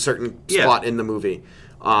me in a certain spot in the movie.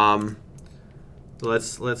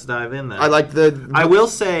 Let's dive in then. I like I will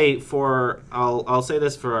say I'll say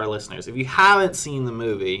this for our listeners: if you haven't seen the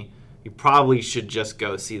movie, you probably should just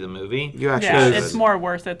go see the movie. You actually it's more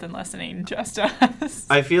worth it than listening just to us.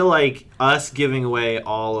 I feel like us giving away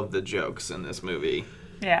all of the jokes in this movie.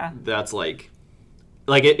 Yeah. That's like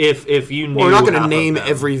if you knew. Well, we're not going to name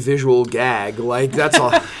every visual gag. Like that's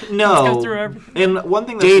all. No. Let's go through everything. And one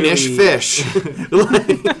thing that's Danish fish.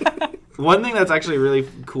 One thing that's actually really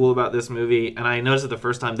cool about this movie, and I noticed it the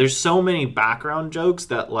first time, there's so many background jokes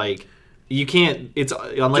that like you can't. It's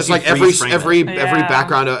unless just you like every Yeah.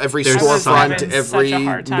 background, every There's storefront, having every such a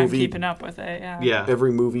hard time movie, keeping up with it. Yeah. Yeah.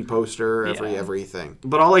 every movie poster, everything.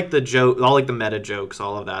 But all like the joke, all like the meta jokes,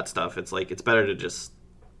 all of that stuff. It's like it's better to just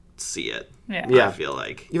see it. Yeah. I feel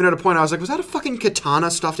like Even at a point, I was like, was that a fucking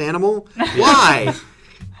katana stuffed animal? Why?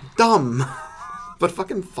 Dumb. But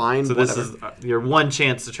fucking fine. So this is your one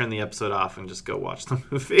chance to turn the episode off and just go watch the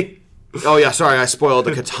movie. Oh yeah, sorry, I spoiled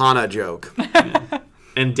the katana joke. Yeah.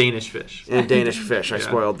 And Danish fish. And Danish fish, I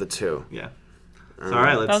spoiled the two. Yeah. So, all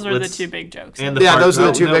right, those were the two big jokes. And the fart. Those are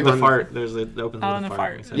the two big ones. ones. The fart. There's it opens with the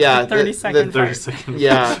fart. Yeah, 30-second fart. 30-second.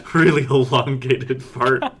 Yeah. Really elongated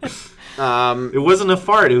fart. It wasn't a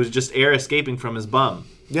fart. It was just air escaping from his bum.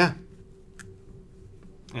 Yeah.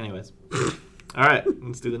 Anyways. All right,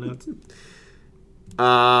 let's do the notes.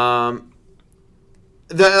 I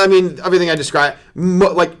mean, everything I described,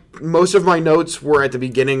 most of my notes were at the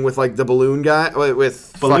beginning with like the balloon guy,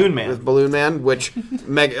 with Balloon Man. with Balloon Man, which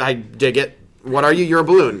I dig it. What are you? You're a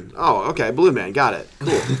balloon. Oh, okay, Balloon Man, got it.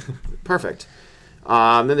 Cool, perfect.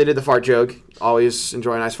 Then they did the fart joke. Always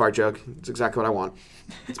enjoy a nice fart joke. It's exactly what I want.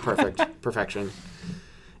 It's perfect, perfection.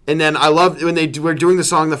 And then I loved when they were doing the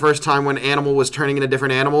song the first time when Animal was turning into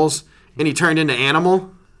different animals, and he turned into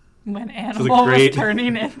Animal. When Animal was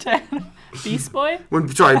turning into Beast Boy?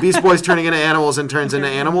 Beast Boy's turning into animals and turns into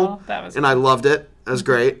Animal. And I loved it. That was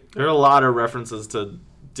great. There are a lot of references to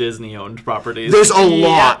Disney-owned properties. There's a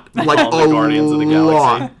lot. Like all the Guardians of the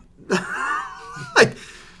Galaxy. Like,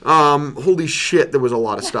 holy shit, there was a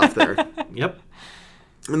lot of stuff there. Yep.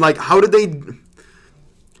 And like, how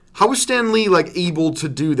was Stan Lee like able to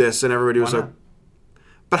do this? And everybody was like,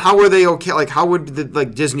 but how were they okay? Like, how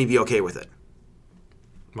would Disney be okay with it?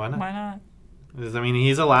 Why not? Why not? I mean,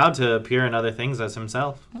 he's allowed to appear in other things as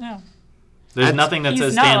himself. Yeah. There's nothing that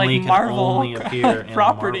says Stan Lee can only appear in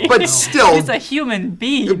property. a Marvel. But still, he's a human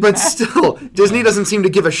being. But still, Disney doesn't seem to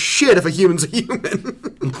give a shit if a human's a human.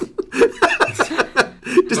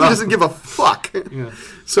 Disney doesn't give a fuck. Yeah.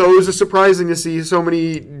 So it was just surprising to see so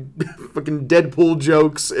many fucking Deadpool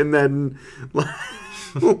jokes, and then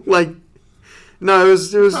like. No, it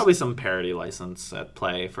was probably some parody license at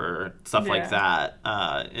play for stuff like that.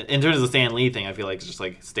 In terms of the Stan Lee thing, I feel like it's just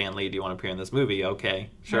like, Stan Lee, do you want to appear in this movie? Okay,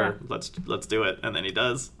 sure, let's do it, and then he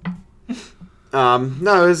does. And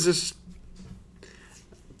then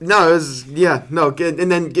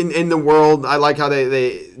in the world, I like how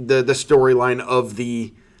the storyline of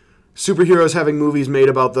the superheroes having movies made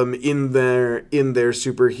about them in their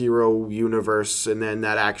superhero universe, and then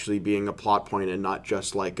that actually being a plot point and not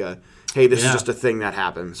just like a hey, this is just a thing that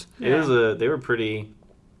happens. They were pretty...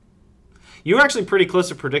 You were actually pretty close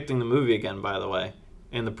to predicting the movie again, by the way,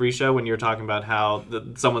 in the pre-show when you were talking about how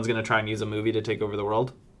someone's going to try and use a movie to take over the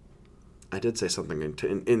world. I did say something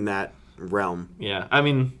in that realm. Yeah. I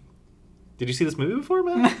mean, did you see this movie before,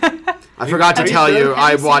 man? I forgot to tell you,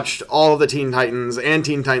 I watched all of the Teen Titans and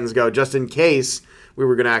Teen Titans Go just in case we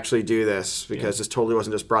were going to actually do this, because this totally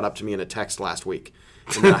wasn't just brought up to me in a text last week.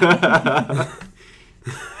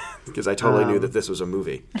 Because I totally knew that this was a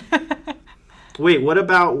movie. Wait, what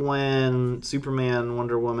about when Superman,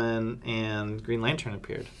 Wonder Woman, and Green Lantern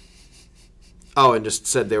appeared? Oh, and just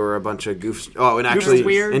said they were a bunch of goofs. Oh, and actually,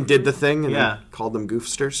 weird. and did the thing, and then called them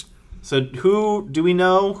goofsters. So do we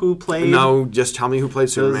know who played? No, just tell me who played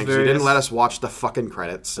Superman, because you didn't various- let us watch the fucking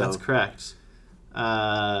credits. So. That's correct.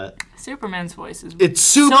 Superman's voice is It's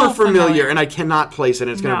super so familiar, and I cannot place it.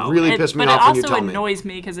 And it's going to really piss me off when you tell me. But it also annoys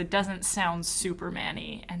me because it doesn't sound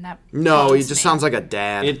Superman-y, and that No, he bugs just me. sounds like a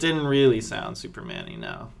dad. It didn't really sound Superman-y,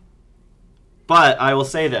 no. But I will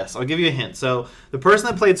say this. I'll give you a hint. So the person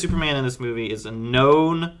that played Superman in this movie is a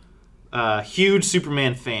known, huge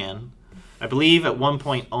Superman fan. I believe at one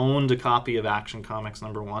point owned a copy of Action Comics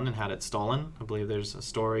 #1 and had it stolen. I believe there's a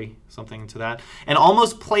story, something to that. And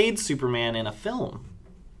almost played Superman in a film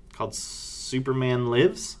called Superman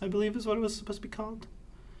Lives, I believe is what it was supposed to be called.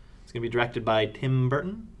 It's going to be directed by Tim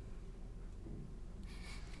Burton.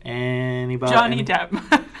 Anybody? Johnny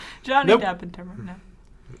Depp. Johnny Nope. Depp and Tim Burton. No.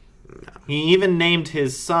 He even named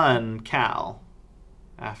his son Cal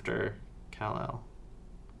after Kal-El.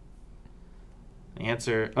 The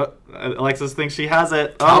answer... Oh, Alexis thinks she has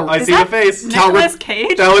it. Oh, I see the face. Nicolas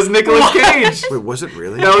Cage? That was Nicolas Cage. Wait, was it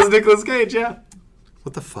really? That was Nicolas Cage, yeah.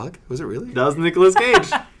 What the fuck? Was it really? That was Nicolas Cage.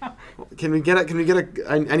 Can we get a? Can we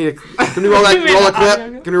roll a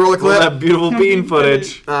clip? Can we roll a All clip? that beautiful bean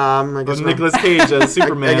footage I guess of not. Nicolas Cage as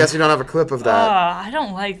Superman. I guess you don't have a clip of that. I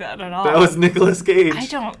don't like that at all. That was Nicolas Cage. I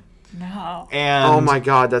don't know. And Oh my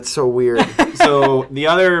god, that's so weird. so the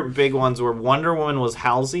other big ones were Wonder Woman was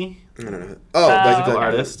Halsey, I don't know. Oh, that's the the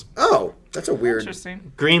artist. Oh, that's a weird.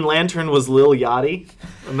 Interesting. Green Lantern was Lil Yachty,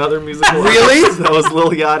 another musical Really? artist. That was Lil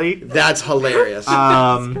Yachty. That's hilarious.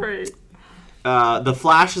 Great. The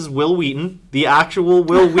Flash is Will Wheaton. The actual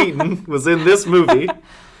Will Wheaton was in this movie.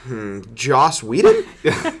 Joss Whedon?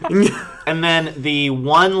 And then the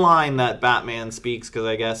one line that Batman speaks, because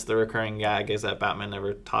I guess the recurring gag is that Batman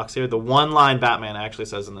never talks here. The one line Batman actually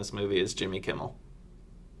says in this movie is Jimmy Kimmel.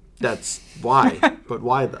 That's why. But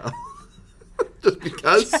why though? Just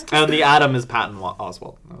because? And the Atom is Patton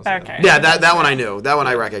Oswalt. Okay. Yeah, that one I knew. That one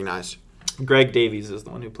I recognized. Greg Davies is the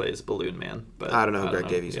one who plays Balloon Man. But I don't know who Greg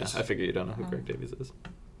Davies is. I figure you don't know who Greg Davies is.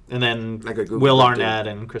 And then I could Google Will Greg Arnett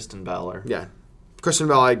and Kristen Bell are. Yeah. Kristen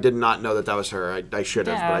Bell, I did not know that was her. I should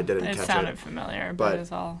have, but I didn't it catch sounded it. familiar, But- but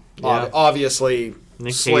it's all... Yeah. Obviously,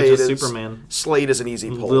 Nick Slade Cage is is Superman. Slade is an easy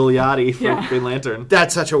pull. Lil Yachty for Yeah. Green Lantern.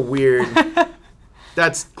 That's such a weird...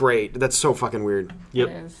 That's great. That's so fucking weird. Yep.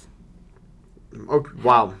 It is. Oh,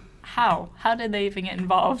 wow. How? How did they even get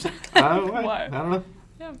involved? I don't know. What? I don't know.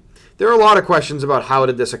 There are a lot of questions about how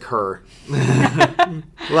did this occur.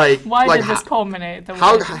 Like, Why did how, this culminate?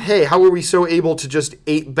 how were we so able to just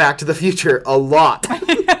ape Back to the Future a lot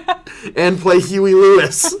and play Huey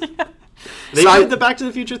Lewis? They did the Back to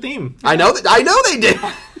the Future theme. I know they did.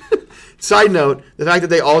 Side note: the fact that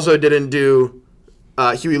they also didn't do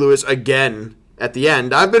Huey Lewis again at the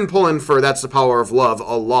end. I've been pulling for "That's the Power of Love"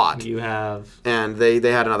 a lot, You have. and they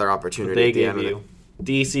had another opportunity. They at the gave end of it. you.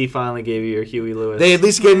 DC finally gave you your Huey Lewis. They at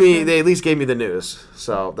least gave me. They at least gave me the news,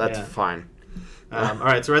 so that's Yeah. fine. All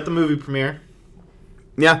right, so we're at the movie premiere.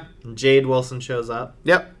 Yeah. Jade Wilson shows up.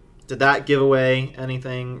 Yep. Did that give away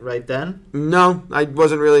anything right then? No, I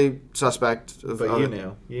wasn't really suspect. Of, But you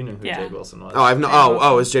knew. You knew who Yeah. Jade Wilson was. Oh, I've no. Jade Oh,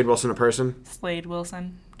 Wilson. is Jade Wilson a person? Slade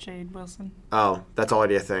Wilson. Jade Wilson. Oh, that's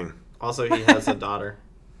already a thing. Also, he has a daughter.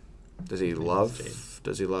 Does he love? Jade.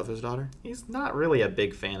 Does he love his daughter? He's not really a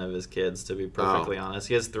big fan of his kids, to be perfectly honest.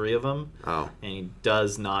 He has 3 of them, Oh. and he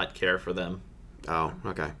does not care for them. Oh.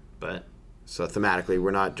 Okay. But So thematically, we're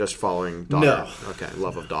not just following daughter. No. Okay.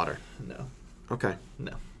 Love of daughter. no, Okay.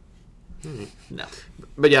 no, no.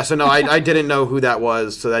 But yeah, so no, I didn't know who that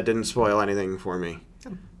was, so that didn't spoil anything for me.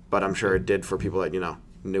 But I'm sure it did for people that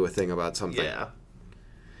knew a thing about something. Yeah.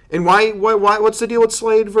 And why? What's the deal with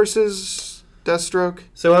Slade versus Deathstroke?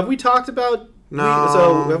 So have we talked about? No.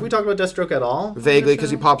 So have we talked about Deathstroke at all? Vaguely, because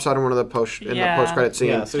he pops out in one of the post credit scene.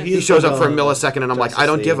 Yeah, so he he's shows the up for a villain of millisecond, and I'm like, Justice I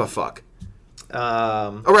don't League. give a fuck.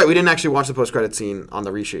 Um, Oh right, we didn't actually watch the post credit scene on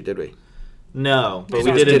the reshoot, did we? no, but Because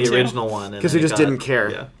we we did just in the didn't. original one. Because we just didn't care.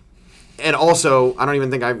 Yeah. And also, I don't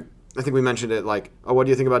even think I think we mentioned it like, oh, what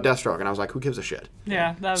do you think about Deathstroke? And I was like, who gives a shit?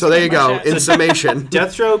 Yeah. That was So there you pretty go. much it. In summation,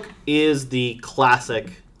 Deathstroke is the classic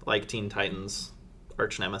like Teen Titans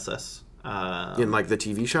arch nemesis. in like the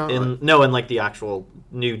TV show. In like the actual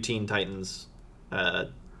new Teen Titans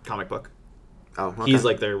comic book. Oh, okay. He's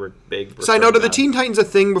like their big. So I know, did the Teen Titans a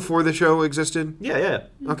thing before the show existed? Yeah.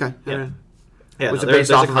 Okay. Yeah. Was no, it based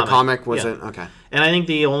there's off of a comic? Was Yeah. it? Okay. And I think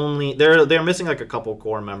they're missing like a couple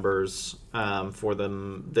core members for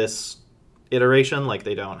this iteration. Like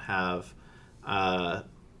they don't have.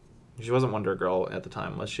 She wasn't Wonder Girl at the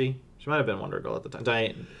time, was she? She might have been Wonder Girl at the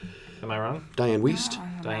time. Am I wrong? Diane Wiest.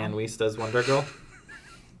 Diane Wiest as Wonder Girl.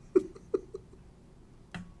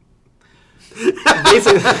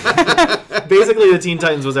 Basically, the Teen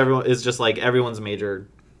Titans is just like everyone's major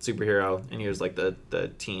superhero, and here's like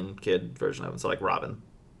the teen kid version of it. So like Robin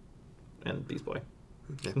and Beast Boy.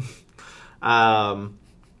 Yeah.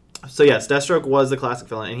 So yes, Deathstroke was the classic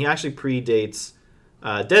villain, and he actually predates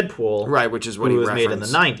Deadpool, Right, which is what who he was made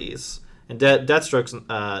referenced. in the 90s. And Deathstroke's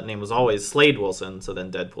name was always Slade Wilson, so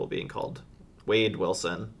then Deadpool being called Wade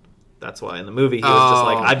Wilson. That's why in the movie he was just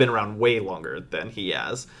like, I've been around way longer than he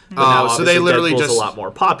has. But now so they obviously literally Deadpool's just- a lot more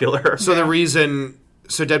popular. So the reason,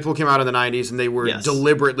 Deadpool came out in the 90s, and they were Yes.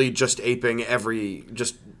 deliberately just aping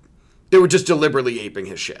they were just deliberately aping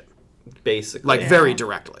his shit, basically, like very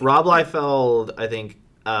directly. Rob Liefeld, I think,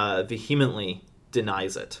 vehemently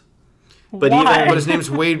denies it. But Why? But his name's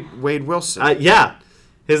Wade Wilson. Yeah,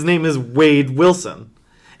 his name is Wade Wilson.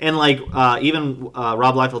 And like even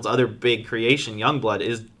Rob Liefeld's other big creation, Youngblood,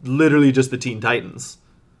 is literally just the Teen Titans.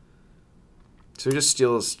 So he just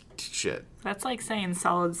steals shit. That's like saying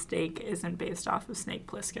Solid Snake isn't based off of Snake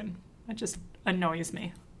Plissken. That just annoys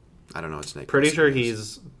me. I don't know what Snake. Pretty Plissken sure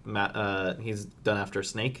is. he's done after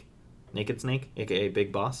Snake, Naked Snake, aka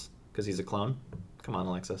Big Boss, because he's a clone. Come on,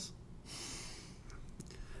 Alexis.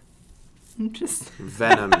 Just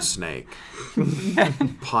Venom Snake.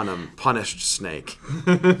 Punished Snake.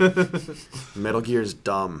 Metal Gear's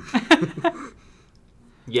dumb.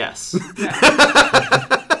 Yes.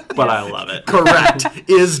 But I love it. Correct.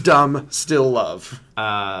 Is dumb, still love.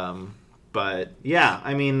 But yeah,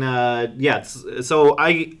 I mean, so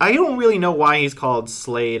I don't really know why he's called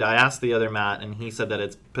Slade. I asked the other Matt, and he said that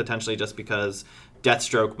it's potentially just because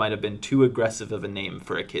Deathstroke might have been too aggressive of a name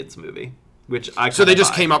for a kids movie. So they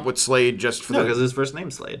just came up with Slade just for because his first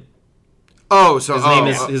name's Slade. Oh, so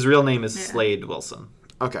His real name is Slade Wilson.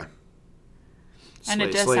 Okay. and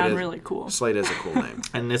it does sound really cool. Slade is a cool name.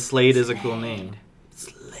 And this Slade is a cool name.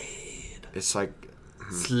 It's like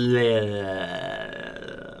Slade.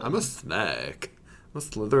 I'm a snake. I'm a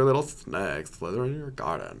slither little snake, slither in your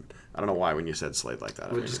garden. I don't know why when you said Slade like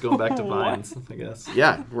that. We're just going back to vines, I guess.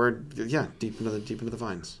 Yeah, we're deep into the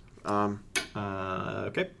vines.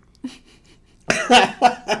 Okay.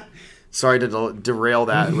 Sorry to derail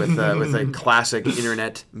that with a classic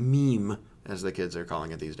internet meme, as the kids are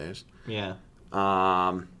calling it these days. Yeah.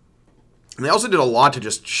 And they also did a lot to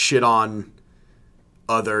just shit on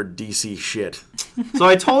other DC shit. So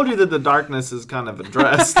I told you that the darkness is kind of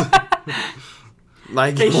addressed.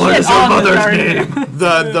 Like They what shit is her on the mother's darkness.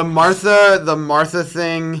 name? The Martha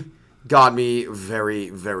thing got me very,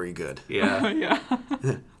 very good. Yeah. Yeah.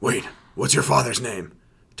 Wait, what's your father's name?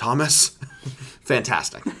 Thomas?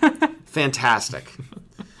 Fantastic. Fantastic.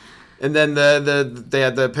 And then they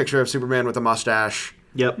had the picture of Superman with a mustache,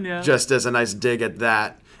 Yep. Yeah. just as a nice dig at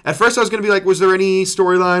that. At first I was going to be like, was there any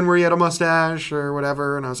storyline where he had a mustache or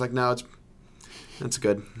whatever? And I was like, no, that's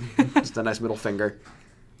good. Just a nice middle finger.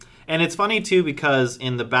 And it's funny, too, because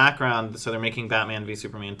in the background, so they're making Batman v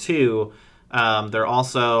Superman 2, they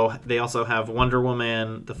also have Wonder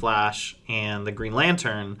Woman, The Flash, and the Green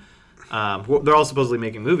Lantern. They're all supposedly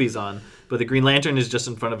making movies on, but the Green Lantern is just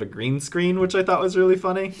in front of a green screen, which I thought was really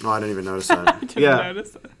funny. Oh, I didn't even notice that. Yeah.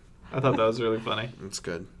 Notice it. I thought that was really funny. That's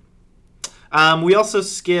good. We also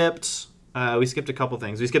skipped a couple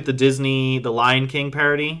things. We skipped the Lion King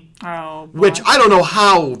parody. Oh, boy. Which I don't know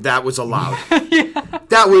how that was allowed.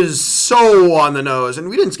 That was so on the nose, and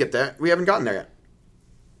we didn't skip that. We haven't gotten there yet.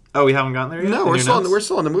 Oh, we haven't gotten there yet? No, In we're your still notes?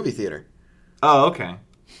 in the movie theater, Oh, okay.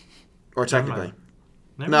 or technically.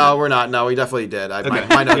 Never No, mind. we're not. No, we definitely did. Okay.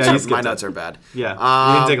 My notes, Yeah, you skipped my it. notes are bad. Yeah.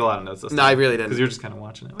 You didn't take a lot of notes this time. No, I really didn't. Because you're just kind of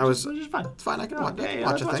watching it. Which is fine. It's fine. I can watch, Yeah,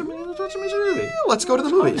 watch a let's thing. Let's watch a major movie. Let's go to the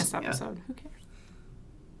Bonus movies. episode. Who cares?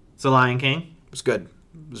 So Lion King. It was good.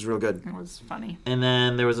 It was real good. It was funny. And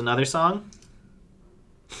then there was another song.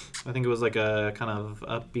 I think it was like a kind of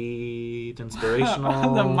upbeat,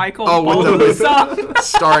 inspirational. The Michael with Bolton song.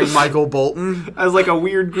 Starring Michael Bolton. as like a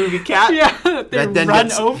weird groovy cat. Yeah, they That then run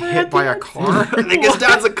gets over hit at by the a end. car. And I guess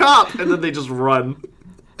Dad's a cop, and then they just run.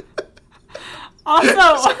 Also,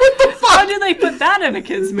 how do they put that in a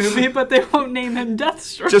kid's movie, but they won't name him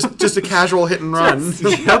Deathstroke? Just a casual hit and run.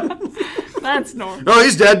 Yep. That's normal. Oh,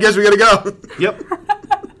 he's dead. Guess we gotta go. Yep.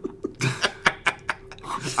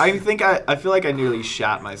 I feel like I nearly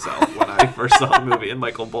shat myself when I first saw the movie and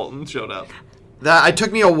Michael Bolton showed up. It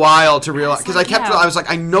took me a while to realize, because I was like,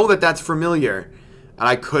 I know that's familiar, and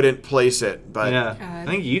I couldn't place it. But Yeah, God. I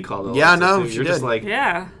think you called it. Yeah, Alyssa, no, too. she You're just did. like,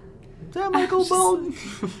 Yeah. is that Michael Bolton?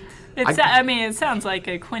 It sounds like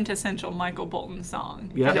a quintessential Michael Bolton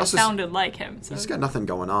song. Yeah. And He it also- sounded like him. So. he's got nothing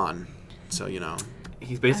going on. So,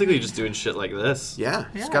 He's basically just doing shit like this. yeah,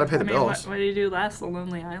 he's got to pay the bills. What did he do last? The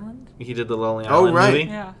Lonely Island? He did the Lonely Oh, Island right. movie.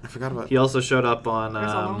 Yeah. I forgot about He also showed up on.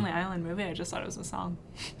 There's a Lonely Island movie. I just thought it was a song.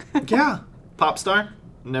 Yeah, Pop Star.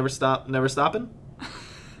 Never stopping.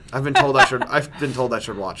 I've been told I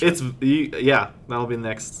should watch it. Yeah, that'll be the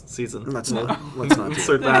next season. Let's not do it.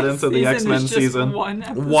 Insert that into the Season X-Men is just season. One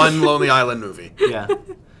episode. One Lonely Island movie. Yeah.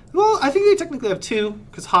 Well, I think they technically have two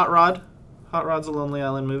because Hot Rod's a Lonely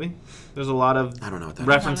Island movie. There's a lot of I don't know what that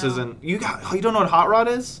references I don't and you don't know what Hot Rod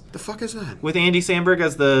is? The fuck is that? With Andy Samberg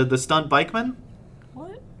as the stunt bikeman?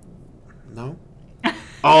 What? No.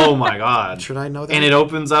 Oh my god. Should I know that? And it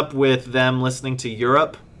opens up with them listening to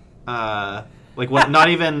Europe. Not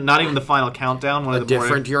even the final countdown, one a of the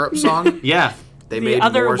different Europe song. Yeah. They The made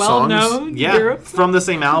other more songs. well-known Yeah, Europe song? from the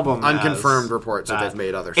same album. Unconfirmed as reports that they've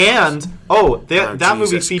made other songs. And that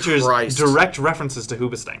movie Jesus features Christ. direct references to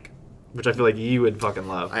Hoobastank, which I feel like you would fucking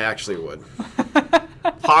love. I actually would.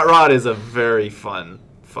 Hot Rod is a very fun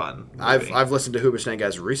movie. I've listened to Hoobastank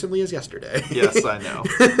as recently as yesterday. Yes, I know.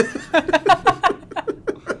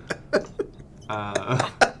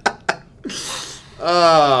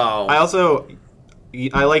 Oh.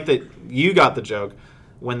 I like that you got the joke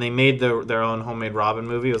when they made their own homemade Robin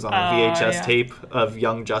movie. It was on a VHS tape of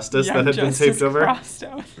Young Justice that had been taped over.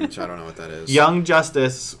 Which I don't know what that is. Young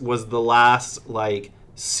Justice was the last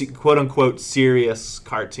quote unquote serious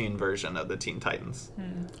cartoon version of the Teen Titans.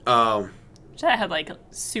 Oh. That had like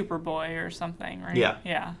Superboy or something, right? Yeah.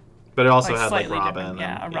 Yeah. But it also Like had slightly Robin. different.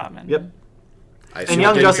 Yeah, a Robin. Yep. I And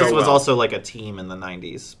Young didn't Justice go was well. also like a team in the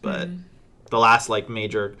 90s, but the last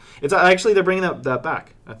major. It's actually they're bringing that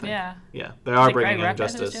back. I think. Yeah. Yeah, they are Is it bringing Greg Young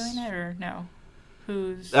Rucka who's Justice. doing it or no?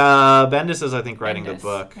 Who's Bendis is I think writing Bendis, the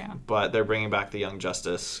book, yeah. but they're bringing back the Young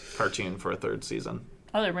Justice cartoon for a third season.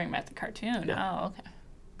 Oh, they're bringing back the cartoon. Yeah. Oh, okay.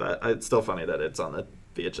 But it's still funny that it's on the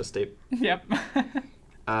VHS tape. Yep.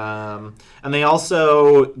 And they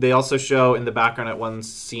also show in the background at one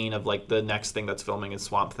scene of the next thing that's filming is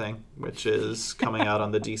Swamp Thing, which is coming out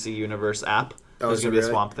on the DC Universe app. There's is going it to be a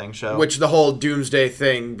really? Swamp Thing show. Which the whole Doomsday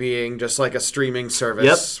thing being just like a streaming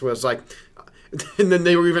service was like... And then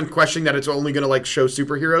they were even questioning that it's only going to show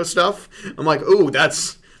superhero stuff. I'm like, ooh,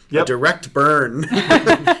 that's a direct burn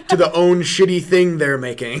to the own shitty thing they're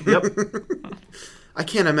making. Yep. I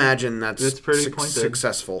can't imagine that's It's pretty pointed.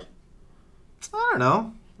 successful. I don't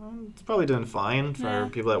know. It's probably doing fine for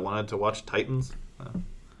people that wanted to watch Titans.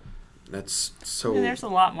 That's so... There's a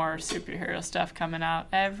lot more superhero stuff coming out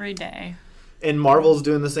every day. And Marvel's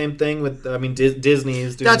doing the same thing with,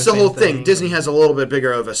 Disney's doing That's the the same whole thing. thing. Disney has a little bit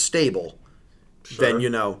bigger of a stable than,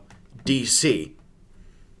 Sure. DC.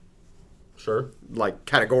 Sure.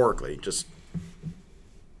 Categorically. Just...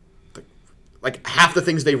 half the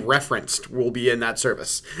things they referenced will be in that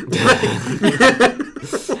service.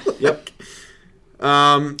 Yep.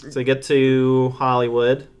 So you get to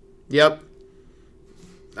Hollywood. Yep.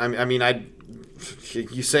 I mean,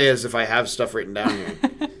 you say as if I have stuff written down here.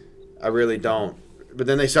 I really don't. But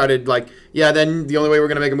then they started then the only way we're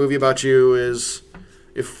going to make a movie about you is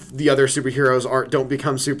if the other superheroes don't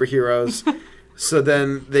become superheroes. So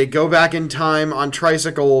then they go back in time on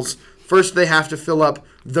tricycles. First they have to fill up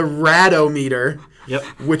the radometer. Yep.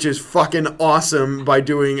 Which is fucking awesome by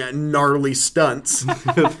doing gnarly stunts.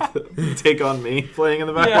 Take On Me playing in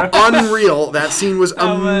the background. Unreal. That scene was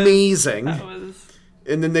amazing. That was...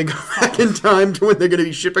 And then they go back in time to when they're going to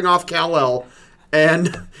be shipping off Kal-El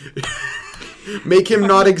and make him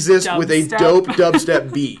not exist with a Dubstep. dope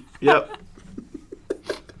dubstep beat. Yep.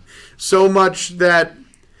 So much that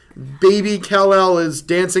baby Kal-El is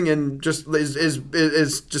dancing and just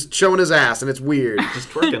is just showing his ass, and it's weird. Just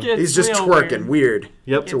twerking. He's just real twerking. Weird.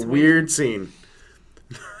 Yep. It's a weird scene.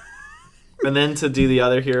 And then to do the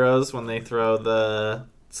other heroes when they throw the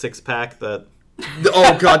six-pack that...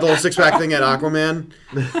 Oh, God, the little six-pack thing at Aquaman.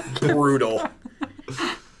 Brutal.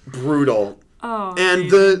 Oh, And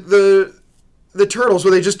the turtles, were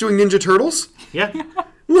they just doing Ninja Turtles? Yeah.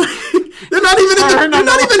 They're not even here. They're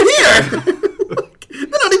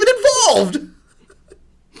not even involved.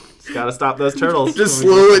 This Gotta stop those turtles. Just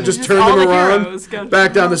slowly, just turn all them the around. heroes go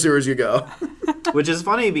Back down the sewers you go. Which is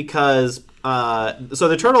funny because so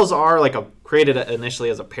the turtles are like created initially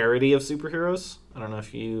as a parody of superheroes. I don't know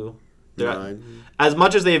if you. As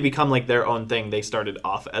much as they have become like their own thing, they started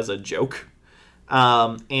off as a joke.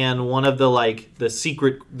 And one of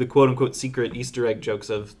the quote unquote secret Easter egg jokes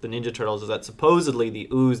of the Ninja Turtles is that supposedly the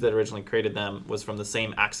ooze that originally created them was from the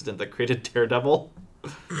same accident that created Daredevil.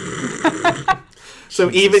 So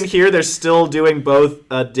even here, they're still doing both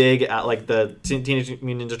a dig at like the Teenage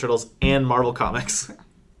Mutant Ninja Turtles and Marvel Comics.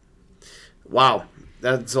 Wow,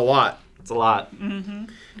 that's a lot. It's a lot. Mm-hmm. And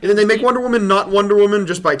then they make Wonder Woman not Wonder Woman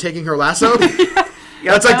just by taking her lasso.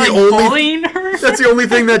 Yeah, that's like the only. Bullying her? That's the only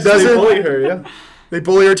thing that does they it. bully her, yeah. They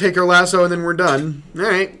bully her, take her lasso, and then we're done. All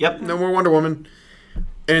right. Yep. No more Wonder Woman.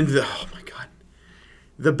 And oh my god,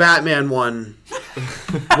 the Batman one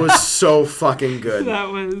was so fucking good. That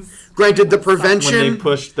was. Granted, the prevention. When they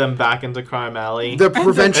pushed them back into Crime Alley. The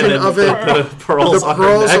prevention of it. The pearls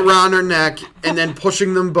around her neck, and then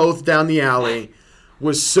pushing them both down the alley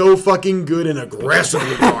was so fucking good and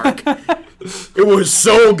aggressively dark. It was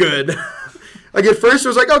so good. Like, at first it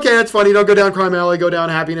was like, okay, that's funny. Don't go down Crime Alley, go down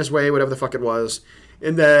Happiness Way, whatever the fuck it was.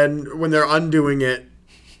 And then when they're undoing it,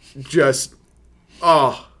 just,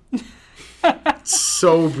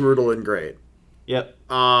 so brutal and great. Yep.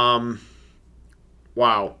 Wow.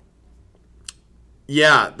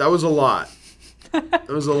 Yeah, that was a lot. It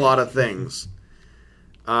was a lot of things.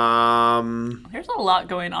 There's a lot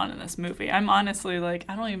going on in this movie. I'm honestly like,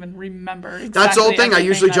 I don't even remember exactly. That's the whole thing. I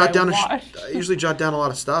usually jot down I a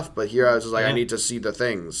lot of stuff, but here I was just like, I need to see the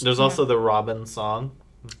things. There's also the Robin song.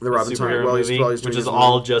 The Robin song, which is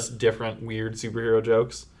all just different weird superhero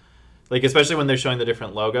jokes. Like, especially when they're showing the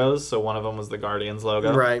different logos. So one of them was the Guardians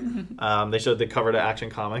logo. Right. They showed the cover to Action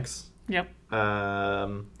Comics. Yep.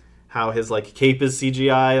 How his like cape is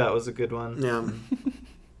CGI. That was a good one. Yeah.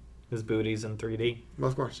 His booty's in 3D. Well,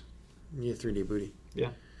 of course. You need a 3D booty.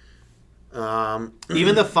 Yeah.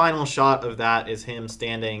 Even the final shot of that is him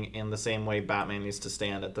standing in the same way Batman used to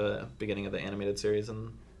stand at the beginning of the animated series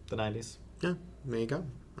in the 90s. Yeah, there you go.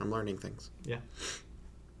 I'm learning things. Yeah.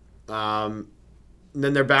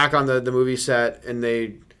 Then they're back on the movie set, and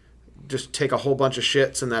they just take a whole bunch of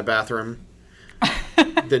shits in that bathroom.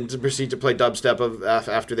 Then proceed to play dubstep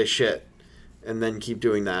after they shit. And then keep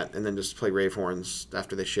doing that, and then just play rave horns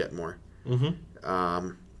after they shit more. Mm-hmm.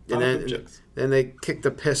 And then they kick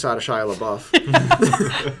the piss out of Shia LaBeouf.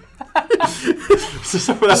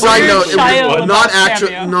 Side note, it was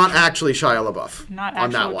not actually Shia LaBeouf. Not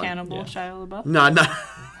on actual that one. cannibal Shia LaBeouf.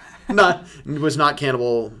 No, it was not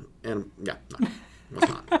cannibal, and yeah, no, it was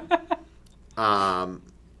not.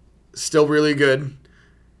 Still really good.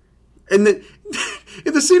 And then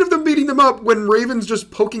in the scene of them beating them up, when Raven's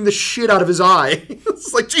just poking the shit out of his eye,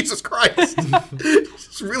 it's like, Jesus Christ.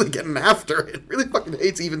 He's really getting after it. Really fucking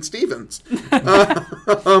hates even Stevens.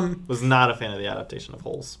 Was not a fan of the adaptation of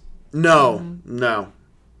Holes. No.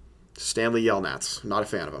 Stanley Yelnats. Not a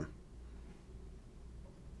fan of him.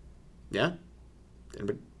 Yeah?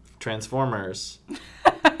 Anybody? Transformers.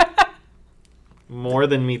 More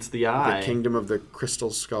than meets the eye. The Kingdom of the Crystal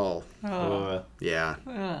Skull. Yeah.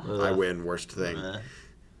 I win. Worst thing.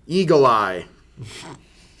 Eagle Eye.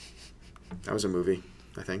 That was a movie,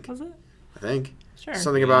 I think. Was it? I think. Sure.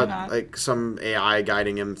 Something about like some AI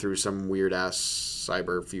guiding him through some weird ass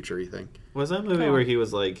cyber future-y thing. Was that a movie where he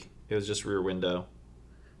was like, it was just Rear Window?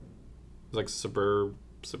 It was like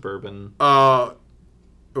suburban.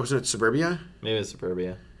 Wasn't it Suburbia? Maybe it's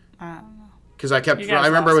Suburbia. I don't know. Because I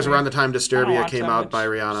remember it was around the time Disturbia came out by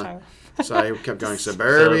Rihanna. So I kept going,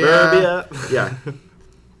 Suburbia. Yeah.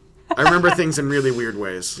 I remember things in really weird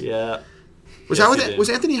ways. Yeah. Was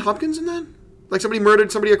Anthony Hopkins in that? Like somebody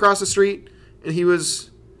murdered somebody across the street and he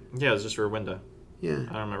was... Yeah, it was just Rear Window. Yeah.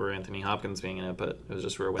 I don't remember Anthony Hopkins being in it, but it was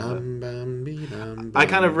just Rear Window. I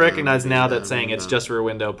kind of recognize now that saying it's just Rear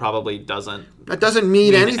Window probably doesn't... That doesn't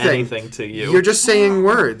mean anything to you. You're just saying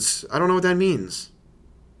words. I don't know what that means.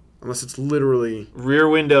 Unless it's literally... Rear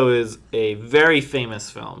Window is a very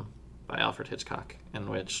famous film by Alfred Hitchcock in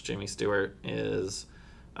which Jimmy Stewart is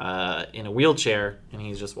in a wheelchair and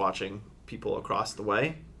he's just watching people across the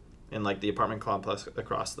way in like the apartment complex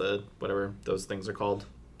across the whatever those things are called.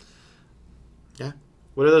 Yeah.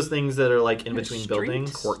 What are those things that are like in between street?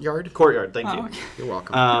 buildings? Courtyard, thank you. Okay. You're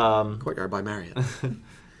welcome. Courtyard by Marriott.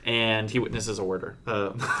 And he witnesses a worder.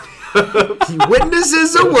 He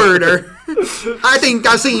witnesses a worder. I think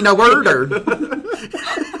I seen a worder.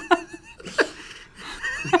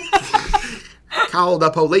 Call the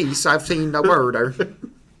police. I've seen a worder.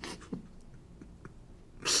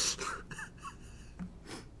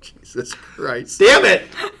 Jesus Christ. Damn it!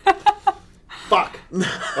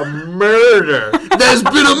 A murder. There's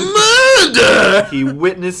been a murder! He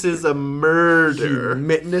witnesses a murder. He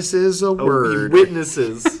witnesses a word. He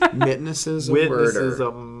witnesses. Witnesses a Witnesses murder.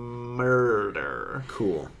 a murder.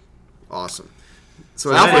 Cool. Awesome.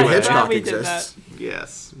 So So Alfred anyway, Hitchcock we did exists.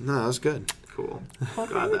 Yes. No, that was good. Cool. What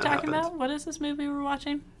Glad were we that talking happened. about? What is this movie we're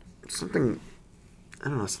watching? Something, I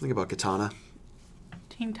don't know, something about Katana.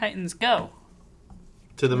 Teen Titans Go.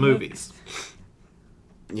 To the movies.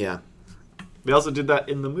 Yeah. They also did that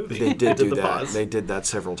in the movie. They did do the that. pause. They did that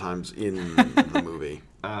several times in the movie.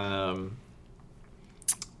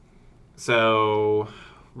 So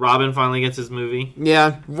Robin finally gets his movie.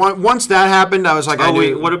 Yeah. Once that happened, I was like, Oh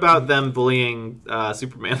wait, what about them bullying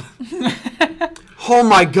Superman? Oh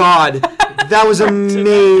my god, that was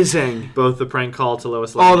amazing. Both the prank call to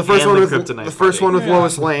Lois Lane. Oh, the first and one the with Kryptonite the first party. one with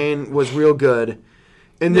Lois Lane was real good,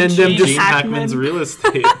 and then them Gene just. Gene Hackman's real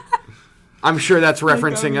estate. I'm sure that's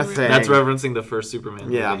referencing a thing. That's referencing the first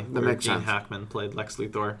Superman Yeah, movie. that where makes Gene sense. Hackman played Lex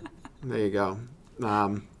Luthor. There you go.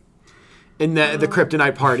 And the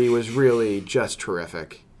Kryptonite party was really just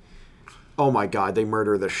terrific. Oh my god, they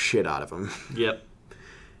murder the shit out of him. Yep.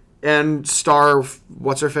 And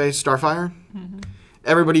what's her face? Starfire? Mm-hmm.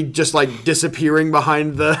 Everybody just like disappearing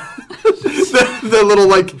behind the the little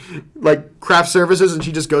like craft services, and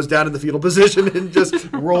she just goes down in the fetal position and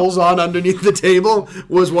just rolls on underneath the table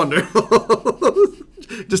was wonderful.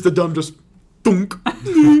 Just the dumb just thunk.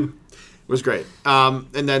 It was great. And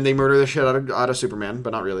then they murder the shit out of Superman, but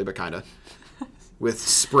not really, but kinda. With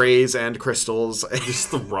sprays and crystals. Just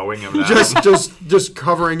throwing him down. just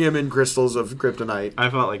covering him in crystals of kryptonite. I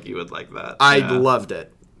felt like you would like that. I Yeah. loved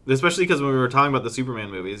it. Especially because when we were talking about the Superman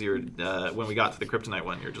movies, you were when we got to the Kryptonite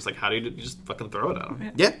one, you're just like, how do you just fucking throw it at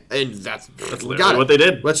him? Yeah, and that's literally got it. what they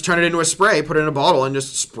did. Let's turn it into a spray, put it in a bottle, and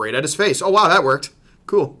just spray it at his face. Oh, wow, that worked.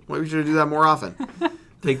 Cool. Well, we should do that more often.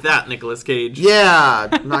 Take that, Nicolas Cage. Yeah,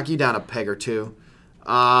 knock you down a peg or two.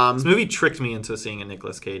 This movie tricked me into seeing a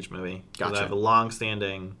Nicolas Cage movie. 'Cause Gotcha. I have a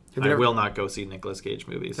long-standing... I will not go see Nicolas Cage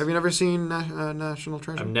movies. Have you never seen National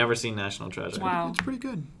Treasure? I've never seen National Treasure. Wow. It's pretty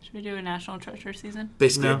good. Should we do a National Treasure season?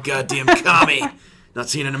 Basically No. a goddamn commie. Not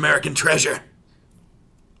seeing an American treasure.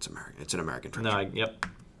 It's American. It's an American treasure. No, yep.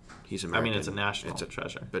 He's I American. mean, it's a national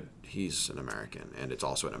treasure. But he's an American, and it's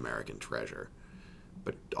also an American treasure.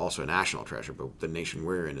 But also a national treasure, but the nation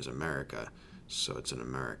we're in is America, so it's an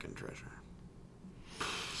American treasure.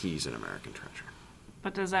 He's an American treasure.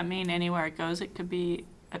 But does that mean anywhere it goes, it could be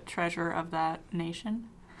a treasure of that nation?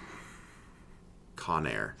 Con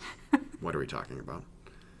Air. What are we talking about?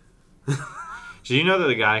 Did you know that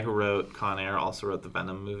the guy who wrote Con Air also wrote the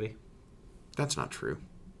Venom movie? That's not true.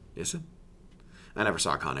 Is it? I never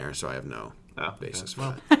saw Con Air, so I have no Oh, basis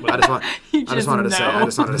okay. for that. I just wanted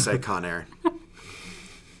to know. say Con Air. I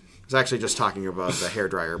was actually just talking about the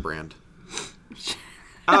hairdryer brand.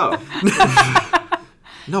 Oh.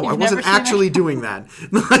 No, I You've wasn't never seen actually doing that.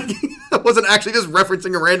 I wasn't actually just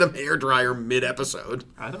referencing a random hairdryer mid-episode.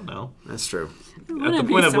 I don't know. That's true. At the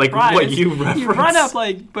point of, like, what you reference. You brought up,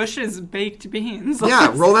 like, Bush's baked beans.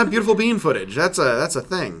 Yeah, roll that beautiful bean footage. That's a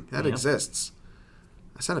thing. That Yeah. exists.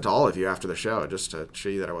 I sent it to all of you after the show just to show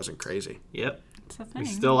you that I wasn't crazy. Yep. It's a thing. We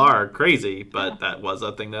still are crazy, but that was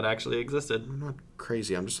a thing that actually existed. I'm not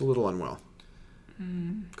crazy. I'm just a little unwell.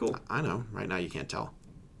 Cool. I know. Right now you can't tell.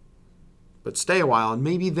 But stay a while, and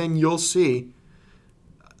maybe then you'll see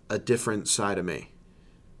a different side of me.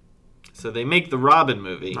 So they make the Robin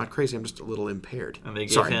movie, Not crazy. I'm just a little impaired. and they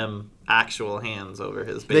give Sorry. him actual hands over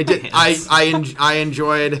his They baby did. hands. I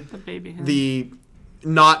enjoyed The baby hand. the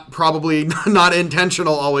probably not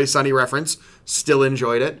intentional Always Sunny reference. Still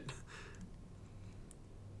enjoyed it.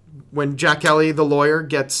 When Jack Kelly, the lawyer,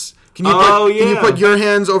 gets... Can you put your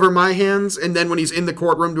hands over my hands? And then when he's in the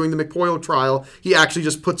courtroom doing the McPoyle trial, he actually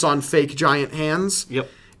just puts on fake giant hands. Yep.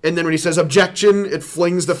 And then when he says objection, it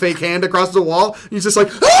flings the fake hand across the wall. He's just like,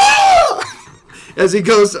 ah! As he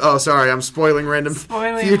goes... Oh, sorry. I'm spoiling random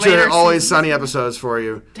Spoiling future later Always seasons. Sunny episodes for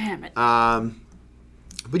you. Damn it.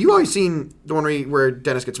 But you've always seen the one where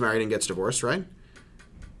Dennis gets married and gets divorced, right?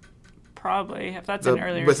 Probably. If that's an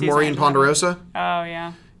earlier With season, Maureen I don't know. Ponderosa. Oh,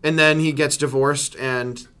 yeah. And then he gets divorced,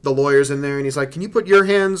 and the lawyer's in there, and he's like, can you put your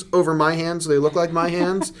hands over my hands so they look like my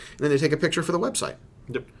hands? And then they take a picture for the website.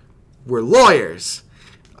 Yep. We're lawyers.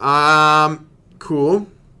 Cool.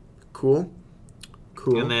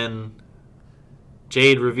 And then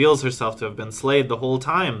Jade reveals herself to have been Slade the whole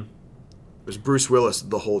time. It was Bruce Willis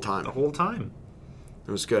the whole time. The whole time.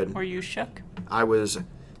 It was good. Were you shook? I was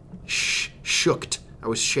shooked. I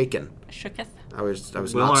was shaken. Shooketh? I was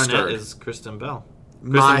Will not Arnett stirred. is Kristen Bell.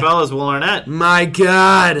 Kristen Bell is Will Arnett. My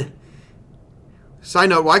God. Side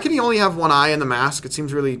note, why can he only have one eye in the mask? It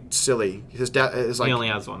seems really silly. His dad is like... He only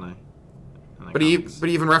has one eye. But he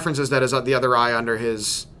even references that as the other eye under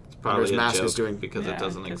his mask is doing... Because it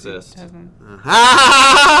doesn't exist. It doesn't.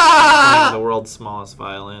 Playing the world's smallest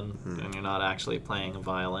violin, and you're not actually playing a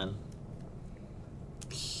violin.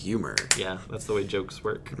 Humor. Yeah, that's the way jokes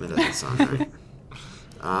work. That doesn't sound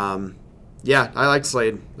right. Yeah, I liked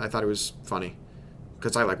Slade. I thought it was funny.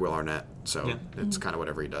 Because I like Will Arnett, so it's kind of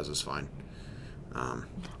whatever he does is fine.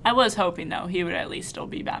 I was hoping, though, he would at least still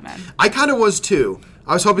be Batman. I kind of was, too.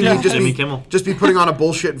 I was hoping he'd just be putting on a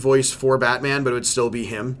bullshit voice for Batman, but it would still be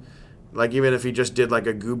him. Like, even if he just did, like,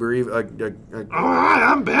 a goobery... Alright,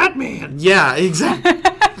 I'm Batman! Yeah, exactly.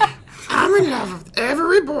 I'm in love with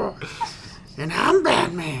every boy, and I'm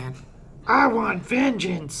Batman. I want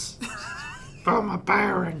vengeance from my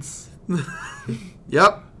parents.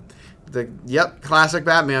 Yep. Classic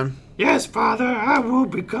Batman. Yes, Father, I will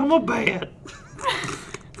become a bat.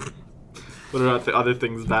 What about the other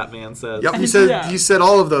things Batman says? Yep, he said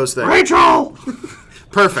all of those things. Rachel!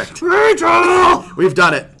 Perfect. Rachel! We've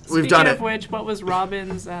done it. We've done it. Speaking of which, what was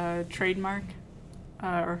Robin's trademark?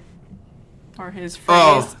 Or his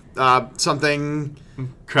phrase? Something...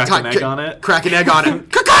 Crack an egg on it? Crack an egg on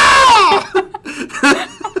it. Caw-caw!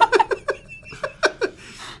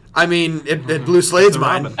 I mean, it blew Slade's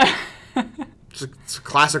mind. It's a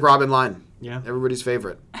classic Robin line. Yeah. Everybody's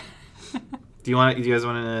favorite. Do you guys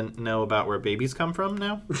want to know about where babies come from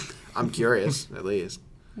now? I'm curious, at least.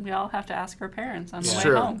 We all have to ask our parents on the way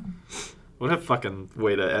True. home. What a fucking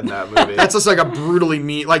way to end that movie. That's just like a brutally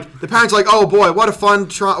mean... Like, the parents are like, oh boy, what a fun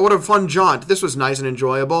jaunt. This was nice and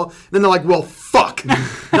enjoyable. And then they're like, well, fuck. Now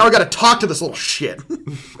I gotta talk to this little shit.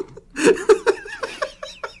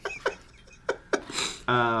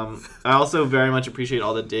 I also very much appreciate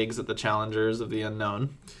all the digs at the challengers of the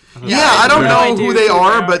unknown. I don't know who they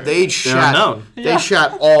are, but they shat. Unknown. They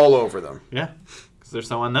shat all over them. Yeah, because they're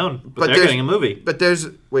so unknown. But they're getting a movie. But there's...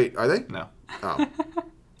 Wait, are they? No. Oh.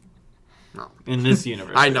 No. In this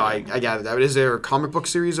universe. I know, I gather that. Is there a comic book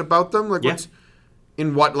series about them? Like, what's...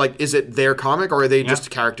 In what, like, is it their comic, or are they just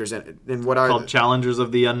characters in it? In what are called Challengers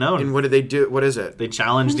of the Unknown. And what do they do? What is it? They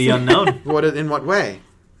challenge the unknown. In what way?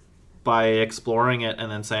 By exploring it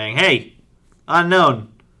and then saying, hey,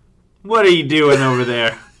 unknown, what are you doing over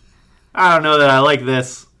there? I don't know that I like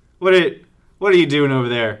this. What are you doing over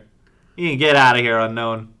there? You can get out of here,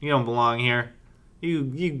 unknown. You don't belong here. You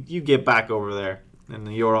get back over there in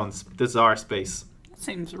your own. This is our space. That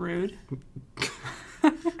seems rude. I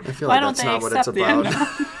feel like that's not what it's about.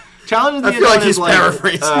 Challenge of the I feel like he's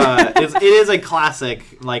paraphrasing. It is a classic.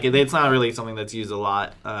 Like, it's not really something that's used a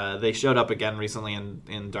lot. They showed up again recently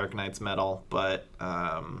in Dark Knight's Metal, but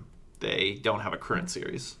they don't have a current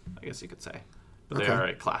series, I guess you could say. But they are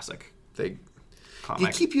a classic. You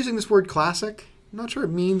keep using this word classic? I'm not sure it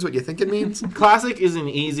means what you think it means. Classic is an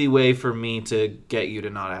easy way for me to get you to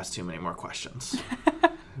not ask too many more questions.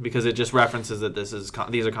 Because it just references that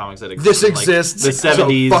these are comics that exist. This exists. The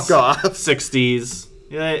 70s, so fuck off. 60s.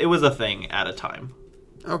 Yeah, it was a thing at a time.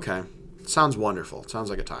 Okay. Sounds wonderful. Sounds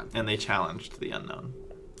like a time. And they challenged the unknown.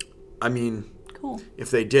 I mean, cool.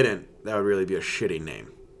 If they didn't, that would really be a shitty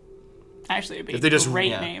name. Actually, it'd be if they just great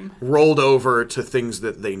name. Rolled over to things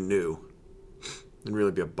that they knew. It'd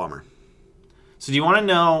really be a bummer. So do you want to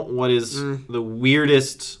know what is the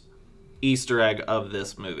weirdest Easter egg of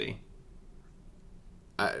this movie?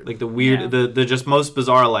 Like the weird, the just most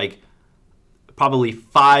bizarre, like probably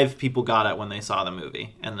 5 people got it when they saw the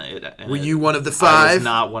movie. And were you one of the 5? I was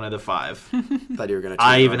not one of the 5. Thought you were going to.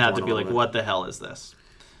 I even had to be like, what the hell is this?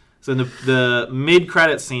 So in the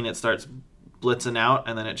mid-credit scene, it starts blitzing out,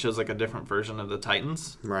 and then it shows like a different version of the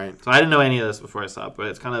Titans. Right. So I didn't know any of this before I saw it, but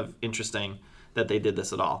it's kind of interesting that they did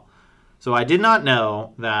this at all. So I did not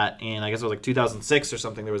know that in, I guess it was like 2006 or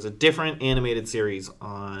something, there was a different animated series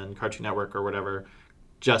on Cartoon Network or whatever,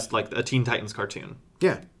 just like a Teen Titans cartoon.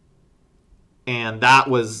 Yeah. And that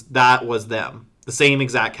was them. The same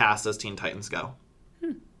exact cast as Teen Titans Go.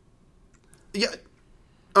 Yeah.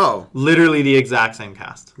 Oh. Literally the exact same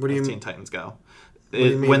cast as Teen Titans Go.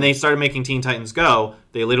 When they started making Teen Titans Go,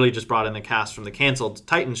 they literally just brought in the cast from the canceled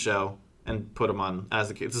Titans show and put them on as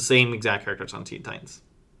the kids. It's the same exact characters on Teen Titans.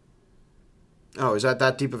 Oh, is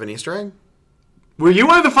that deep of an Easter egg? Were you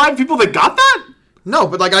one of the 5 people that got that? No,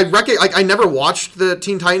 but like I never watched the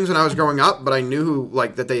Teen Titans when I was growing up, but I knew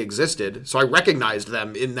like that they existed, so I recognized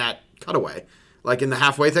them in that cutaway. Like in the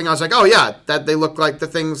halfway thing, I was like, oh yeah, that they look like the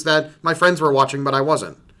things that my friends were watching, but I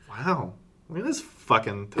wasn't. Wow, look at this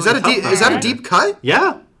fucking. Is that a deep cut?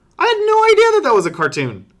 Yeah, I had no idea that was a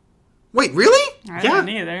cartoon. Wait, really? I Yeah. didn't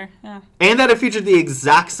either. Yeah. And that it featured the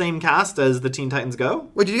exact same cast as the Teen Titans Go.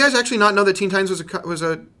 Wait, did you guys actually not know that Teen Titans was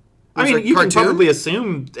a I mean, you cartoon? can probably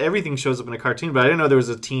assume everything shows up in a cartoon, but I didn't know there was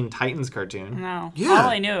a Teen Titans cartoon. No. Yeah. All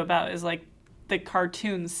I knew about is like the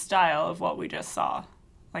cartoon style of what we just saw.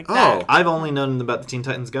 Like Oh. that. I've only known about the Teen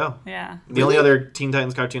Titans Go. Yeah. The only other Teen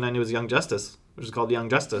Titans cartoon I knew was Young Justice, which is called Young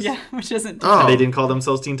Justice. Yeah, which isn't. Oh. And they didn't call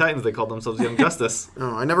themselves Teen Titans; they called themselves Young Justice.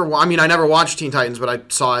 Oh, I never watched Teen Titans, but I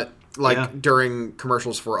saw it Yeah. during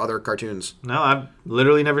commercials for other cartoons. No, I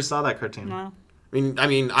literally never saw that cartoon. No. I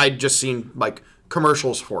mean, I'd just seen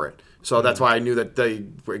commercials for it, so that's why I knew that they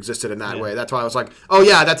existed in that way. That's why I was like, oh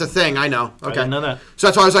yeah, that's a thing. I know. Okay, I didn't know that. So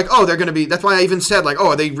that's why I was like, oh, they're gonna be. That's why I even said like, oh,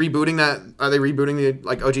 are they rebooting that? Are they rebooting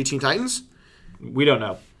the OG Teen Titans? We don't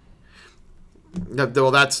know.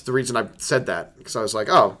 Well, that's the reason I said that, because I was like,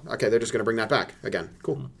 oh, okay, they're just gonna bring that back again.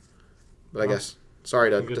 Cool. But I guess sorry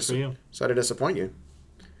to for you. disappoint you.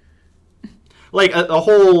 Like a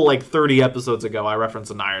whole 30 episodes ago, I referenced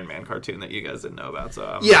an Iron Man cartoon that you guys didn't know about.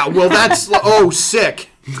 So Yeah, well, that's sick.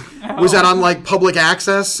 Was that on public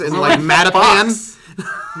access in Mattapan? Fox.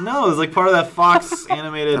 No, it was part of that Fox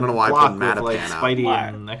animated I don't know why I block pulled with Mattapan out. Spidey Why?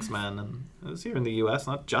 and X-Men, and it was here in the U.S.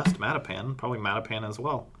 Not just Mattapan, probably Mattapan as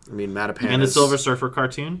well. I mean, Mattapan And the is... Silver Surfer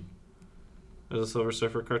cartoon. There's a Silver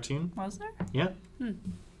Surfer cartoon. Was there? Yeah. And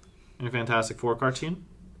a Fantastic Four cartoon.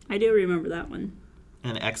 I do remember that one.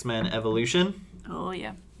 And X-Men Evolution. Oh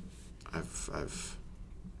yeah. I've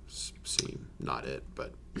seen not it,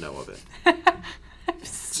 but know of it.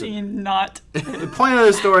 Seen not. The point of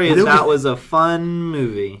the story is that was a fun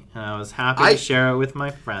movie, and I was happy to share it with my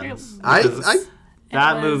friends. Because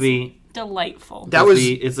that was movie delightful. That was...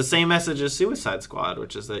 it's the same message as Suicide Squad,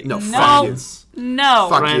 which is that No, friends, No.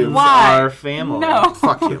 Fuck friends you. Why? are family. No.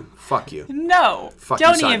 Fuck you. Fuck you. No. Fuck you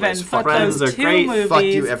Don't sideways. even Fuck put Friends those are two great. movies Fuck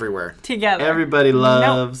you everywhere. together. Everybody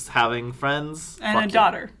loves having friends. And Fuck a you.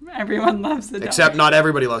 daughter. Everyone loves a daughter. Except not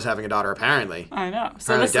everybody loves having a daughter, apparently. I know.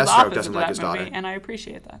 So Apparently this is Deathstroke opposite doesn't to like that his movie, daughter. and I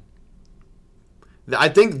appreciate that. I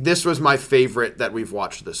think this was my favorite that we've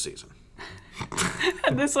watched this season.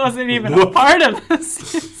 This wasn't even a part of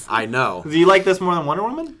this. I know. Do you like this more than Wonder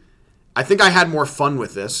Woman? I think I had more fun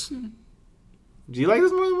with this. Do you like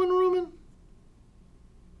this more than Wonder Woman?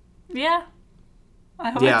 Yeah.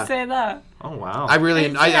 I would Yeah. say that. Oh wow! I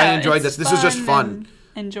enjoyed it's this. This was just fun.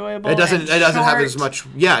 and enjoyable. It doesn't have short. as much.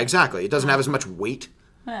 Yeah, exactly. It doesn't have as much weight.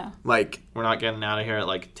 Yeah. We're not getting out of here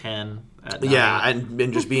at 10 at night. Yeah,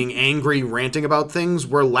 and just being angry, ranting about things.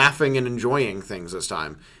 We're laughing and enjoying things this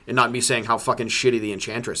time, and not me saying how fucking shitty the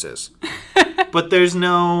Enchantress is. But there's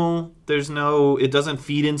no. It doesn't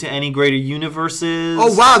feed into any greater universes.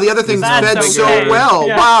 Oh wow, the other things That's fed okay. so well.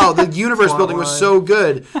 Yeah. Wow, the universe building was Plotline. so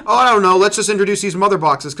good. Oh, I don't know. Let's just introduce these mother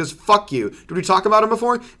boxes because fuck you. Did we talk about them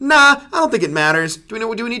before? Nah, I don't think it matters. Do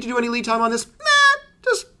we need to do any lead time on this? Nah,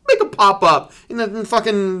 just make a pop up, and then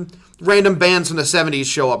fucking random bands from the '70s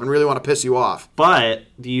show up and really want to piss you off. But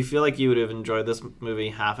do you feel like you would have enjoyed this movie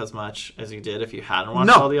half as much as you did if you hadn't watched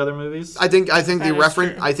No. all the other movies? I think the is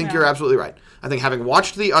reference. true. I think you're absolutely right. I think having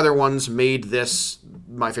watched the other ones made this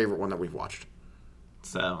my favorite one that we've watched.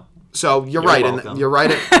 So So you're You're right. welcome. And you're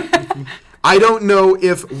right. I don't know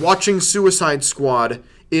if watching Suicide Squad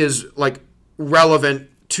is relevant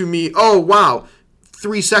to me. Oh wow,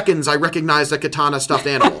 3 seconds I recognized a katana stuffed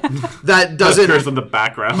animal. That doesn't. occurs in the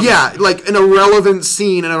background. Yeah, an irrelevant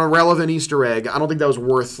scene and an irrelevant Easter egg. I don't think that was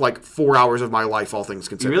worth 4 hours of my life, all things You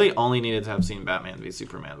considered. really only needed to have seen Batman v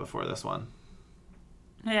Superman before this one.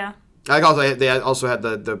 Yeah. They also had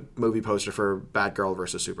the movie poster for Batgirl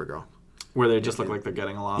versus Supergirl. Where they just look like they're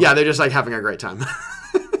getting along. Yeah, they're just having a great time.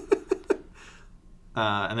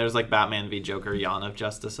 And there's Batman v Joker, Yawn of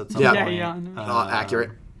Justice at some Yeah. point. Yeah, Yawn.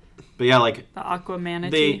 Accurate. But yeah, The Aquaman.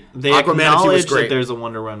 they Aquamanatee was acknowledge great. that there's a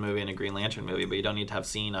Wonder Woman movie and a Green Lantern movie, but you don't need to have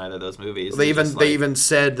seen either of those movies. They just, even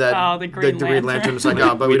said that Oh, the Green Green Lantern. Lantern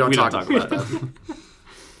was but we don't talk about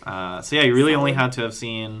that. So yeah, you really only had to have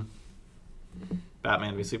seen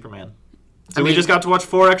Batman v Superman. So I we mean- just got to watch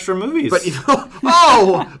 4 extra movies. But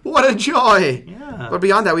oh, what a joy! yeah, But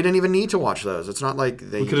beyond that, we didn't even need to watch those. It's not like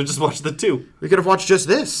we could have just watched the 2. We could have watched just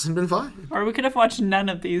this and been fine. Or we could have watched none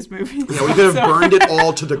of these movies. Yeah, we could have burned it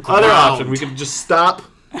all to the ground. Other option, we could just stop,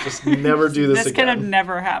 just never do this This could have again.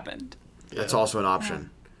 never happened. That's also an option.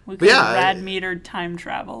 We But could have yeah, rad metered time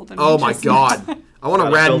traveled. And Oh we my just- god! I want a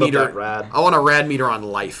Gotta rad build up meter. that rad. I want a rad meter on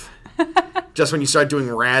life. Just when you start doing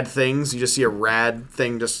rad things, you just see a rad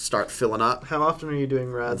thing just start filling up. How often are you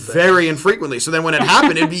doing rad things? Very infrequently. So then when it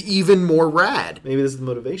happened, it'd be even more rad. Maybe this is the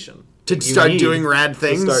motivation. To You start need doing rad to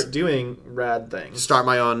things? start doing rad things. Start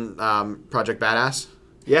my own Project Badass.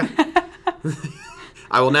 Yeah.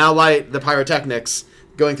 I will now light the pyrotechnics,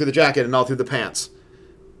 going through the jacket and all through the pants.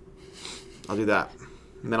 I'll do that.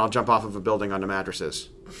 And then I'll jump off of a building onto mattresses.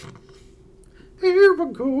 Here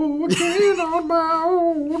we go again on my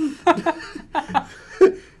own.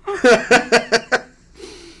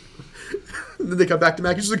 And then they come back to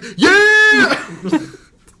Mac and she's like, yeah!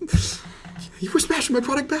 You were smashing my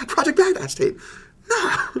Project Baghdad tape.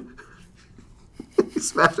 No.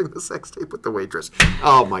 Smashing the sex tape with the waitress.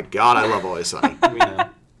 Oh my God, I love Always Sunny. We know.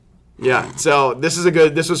 Yeah, so this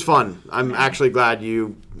was fun. I'm actually glad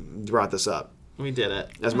you brought this up. We did it.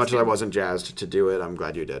 As much as I wasn't jazzed to do it, I'm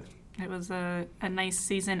glad you did. It was a nice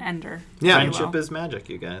season ender. Yeah. Friendship is magic,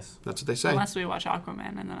 you guys. That's what they say. Unless we watch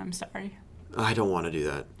Aquaman, and then I'm sorry. I don't want to do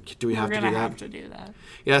that. Do we have to do that? We're going to have to do that.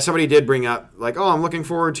 Yeah, somebody did bring up, like, oh, I'm looking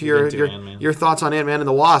forward to your thoughts on Ant-Man and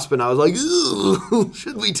the Wasp, and I was like, ooh,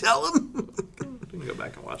 should we tell him? We can go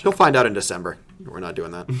back and watch it. He'll find out in December. We're not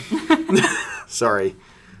doing that. Sorry.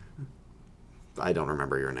 I don't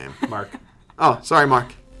remember your name. Mark. Oh, sorry,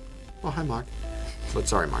 Mark. Oh, hi, Mark. But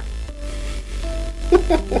sorry, Mark.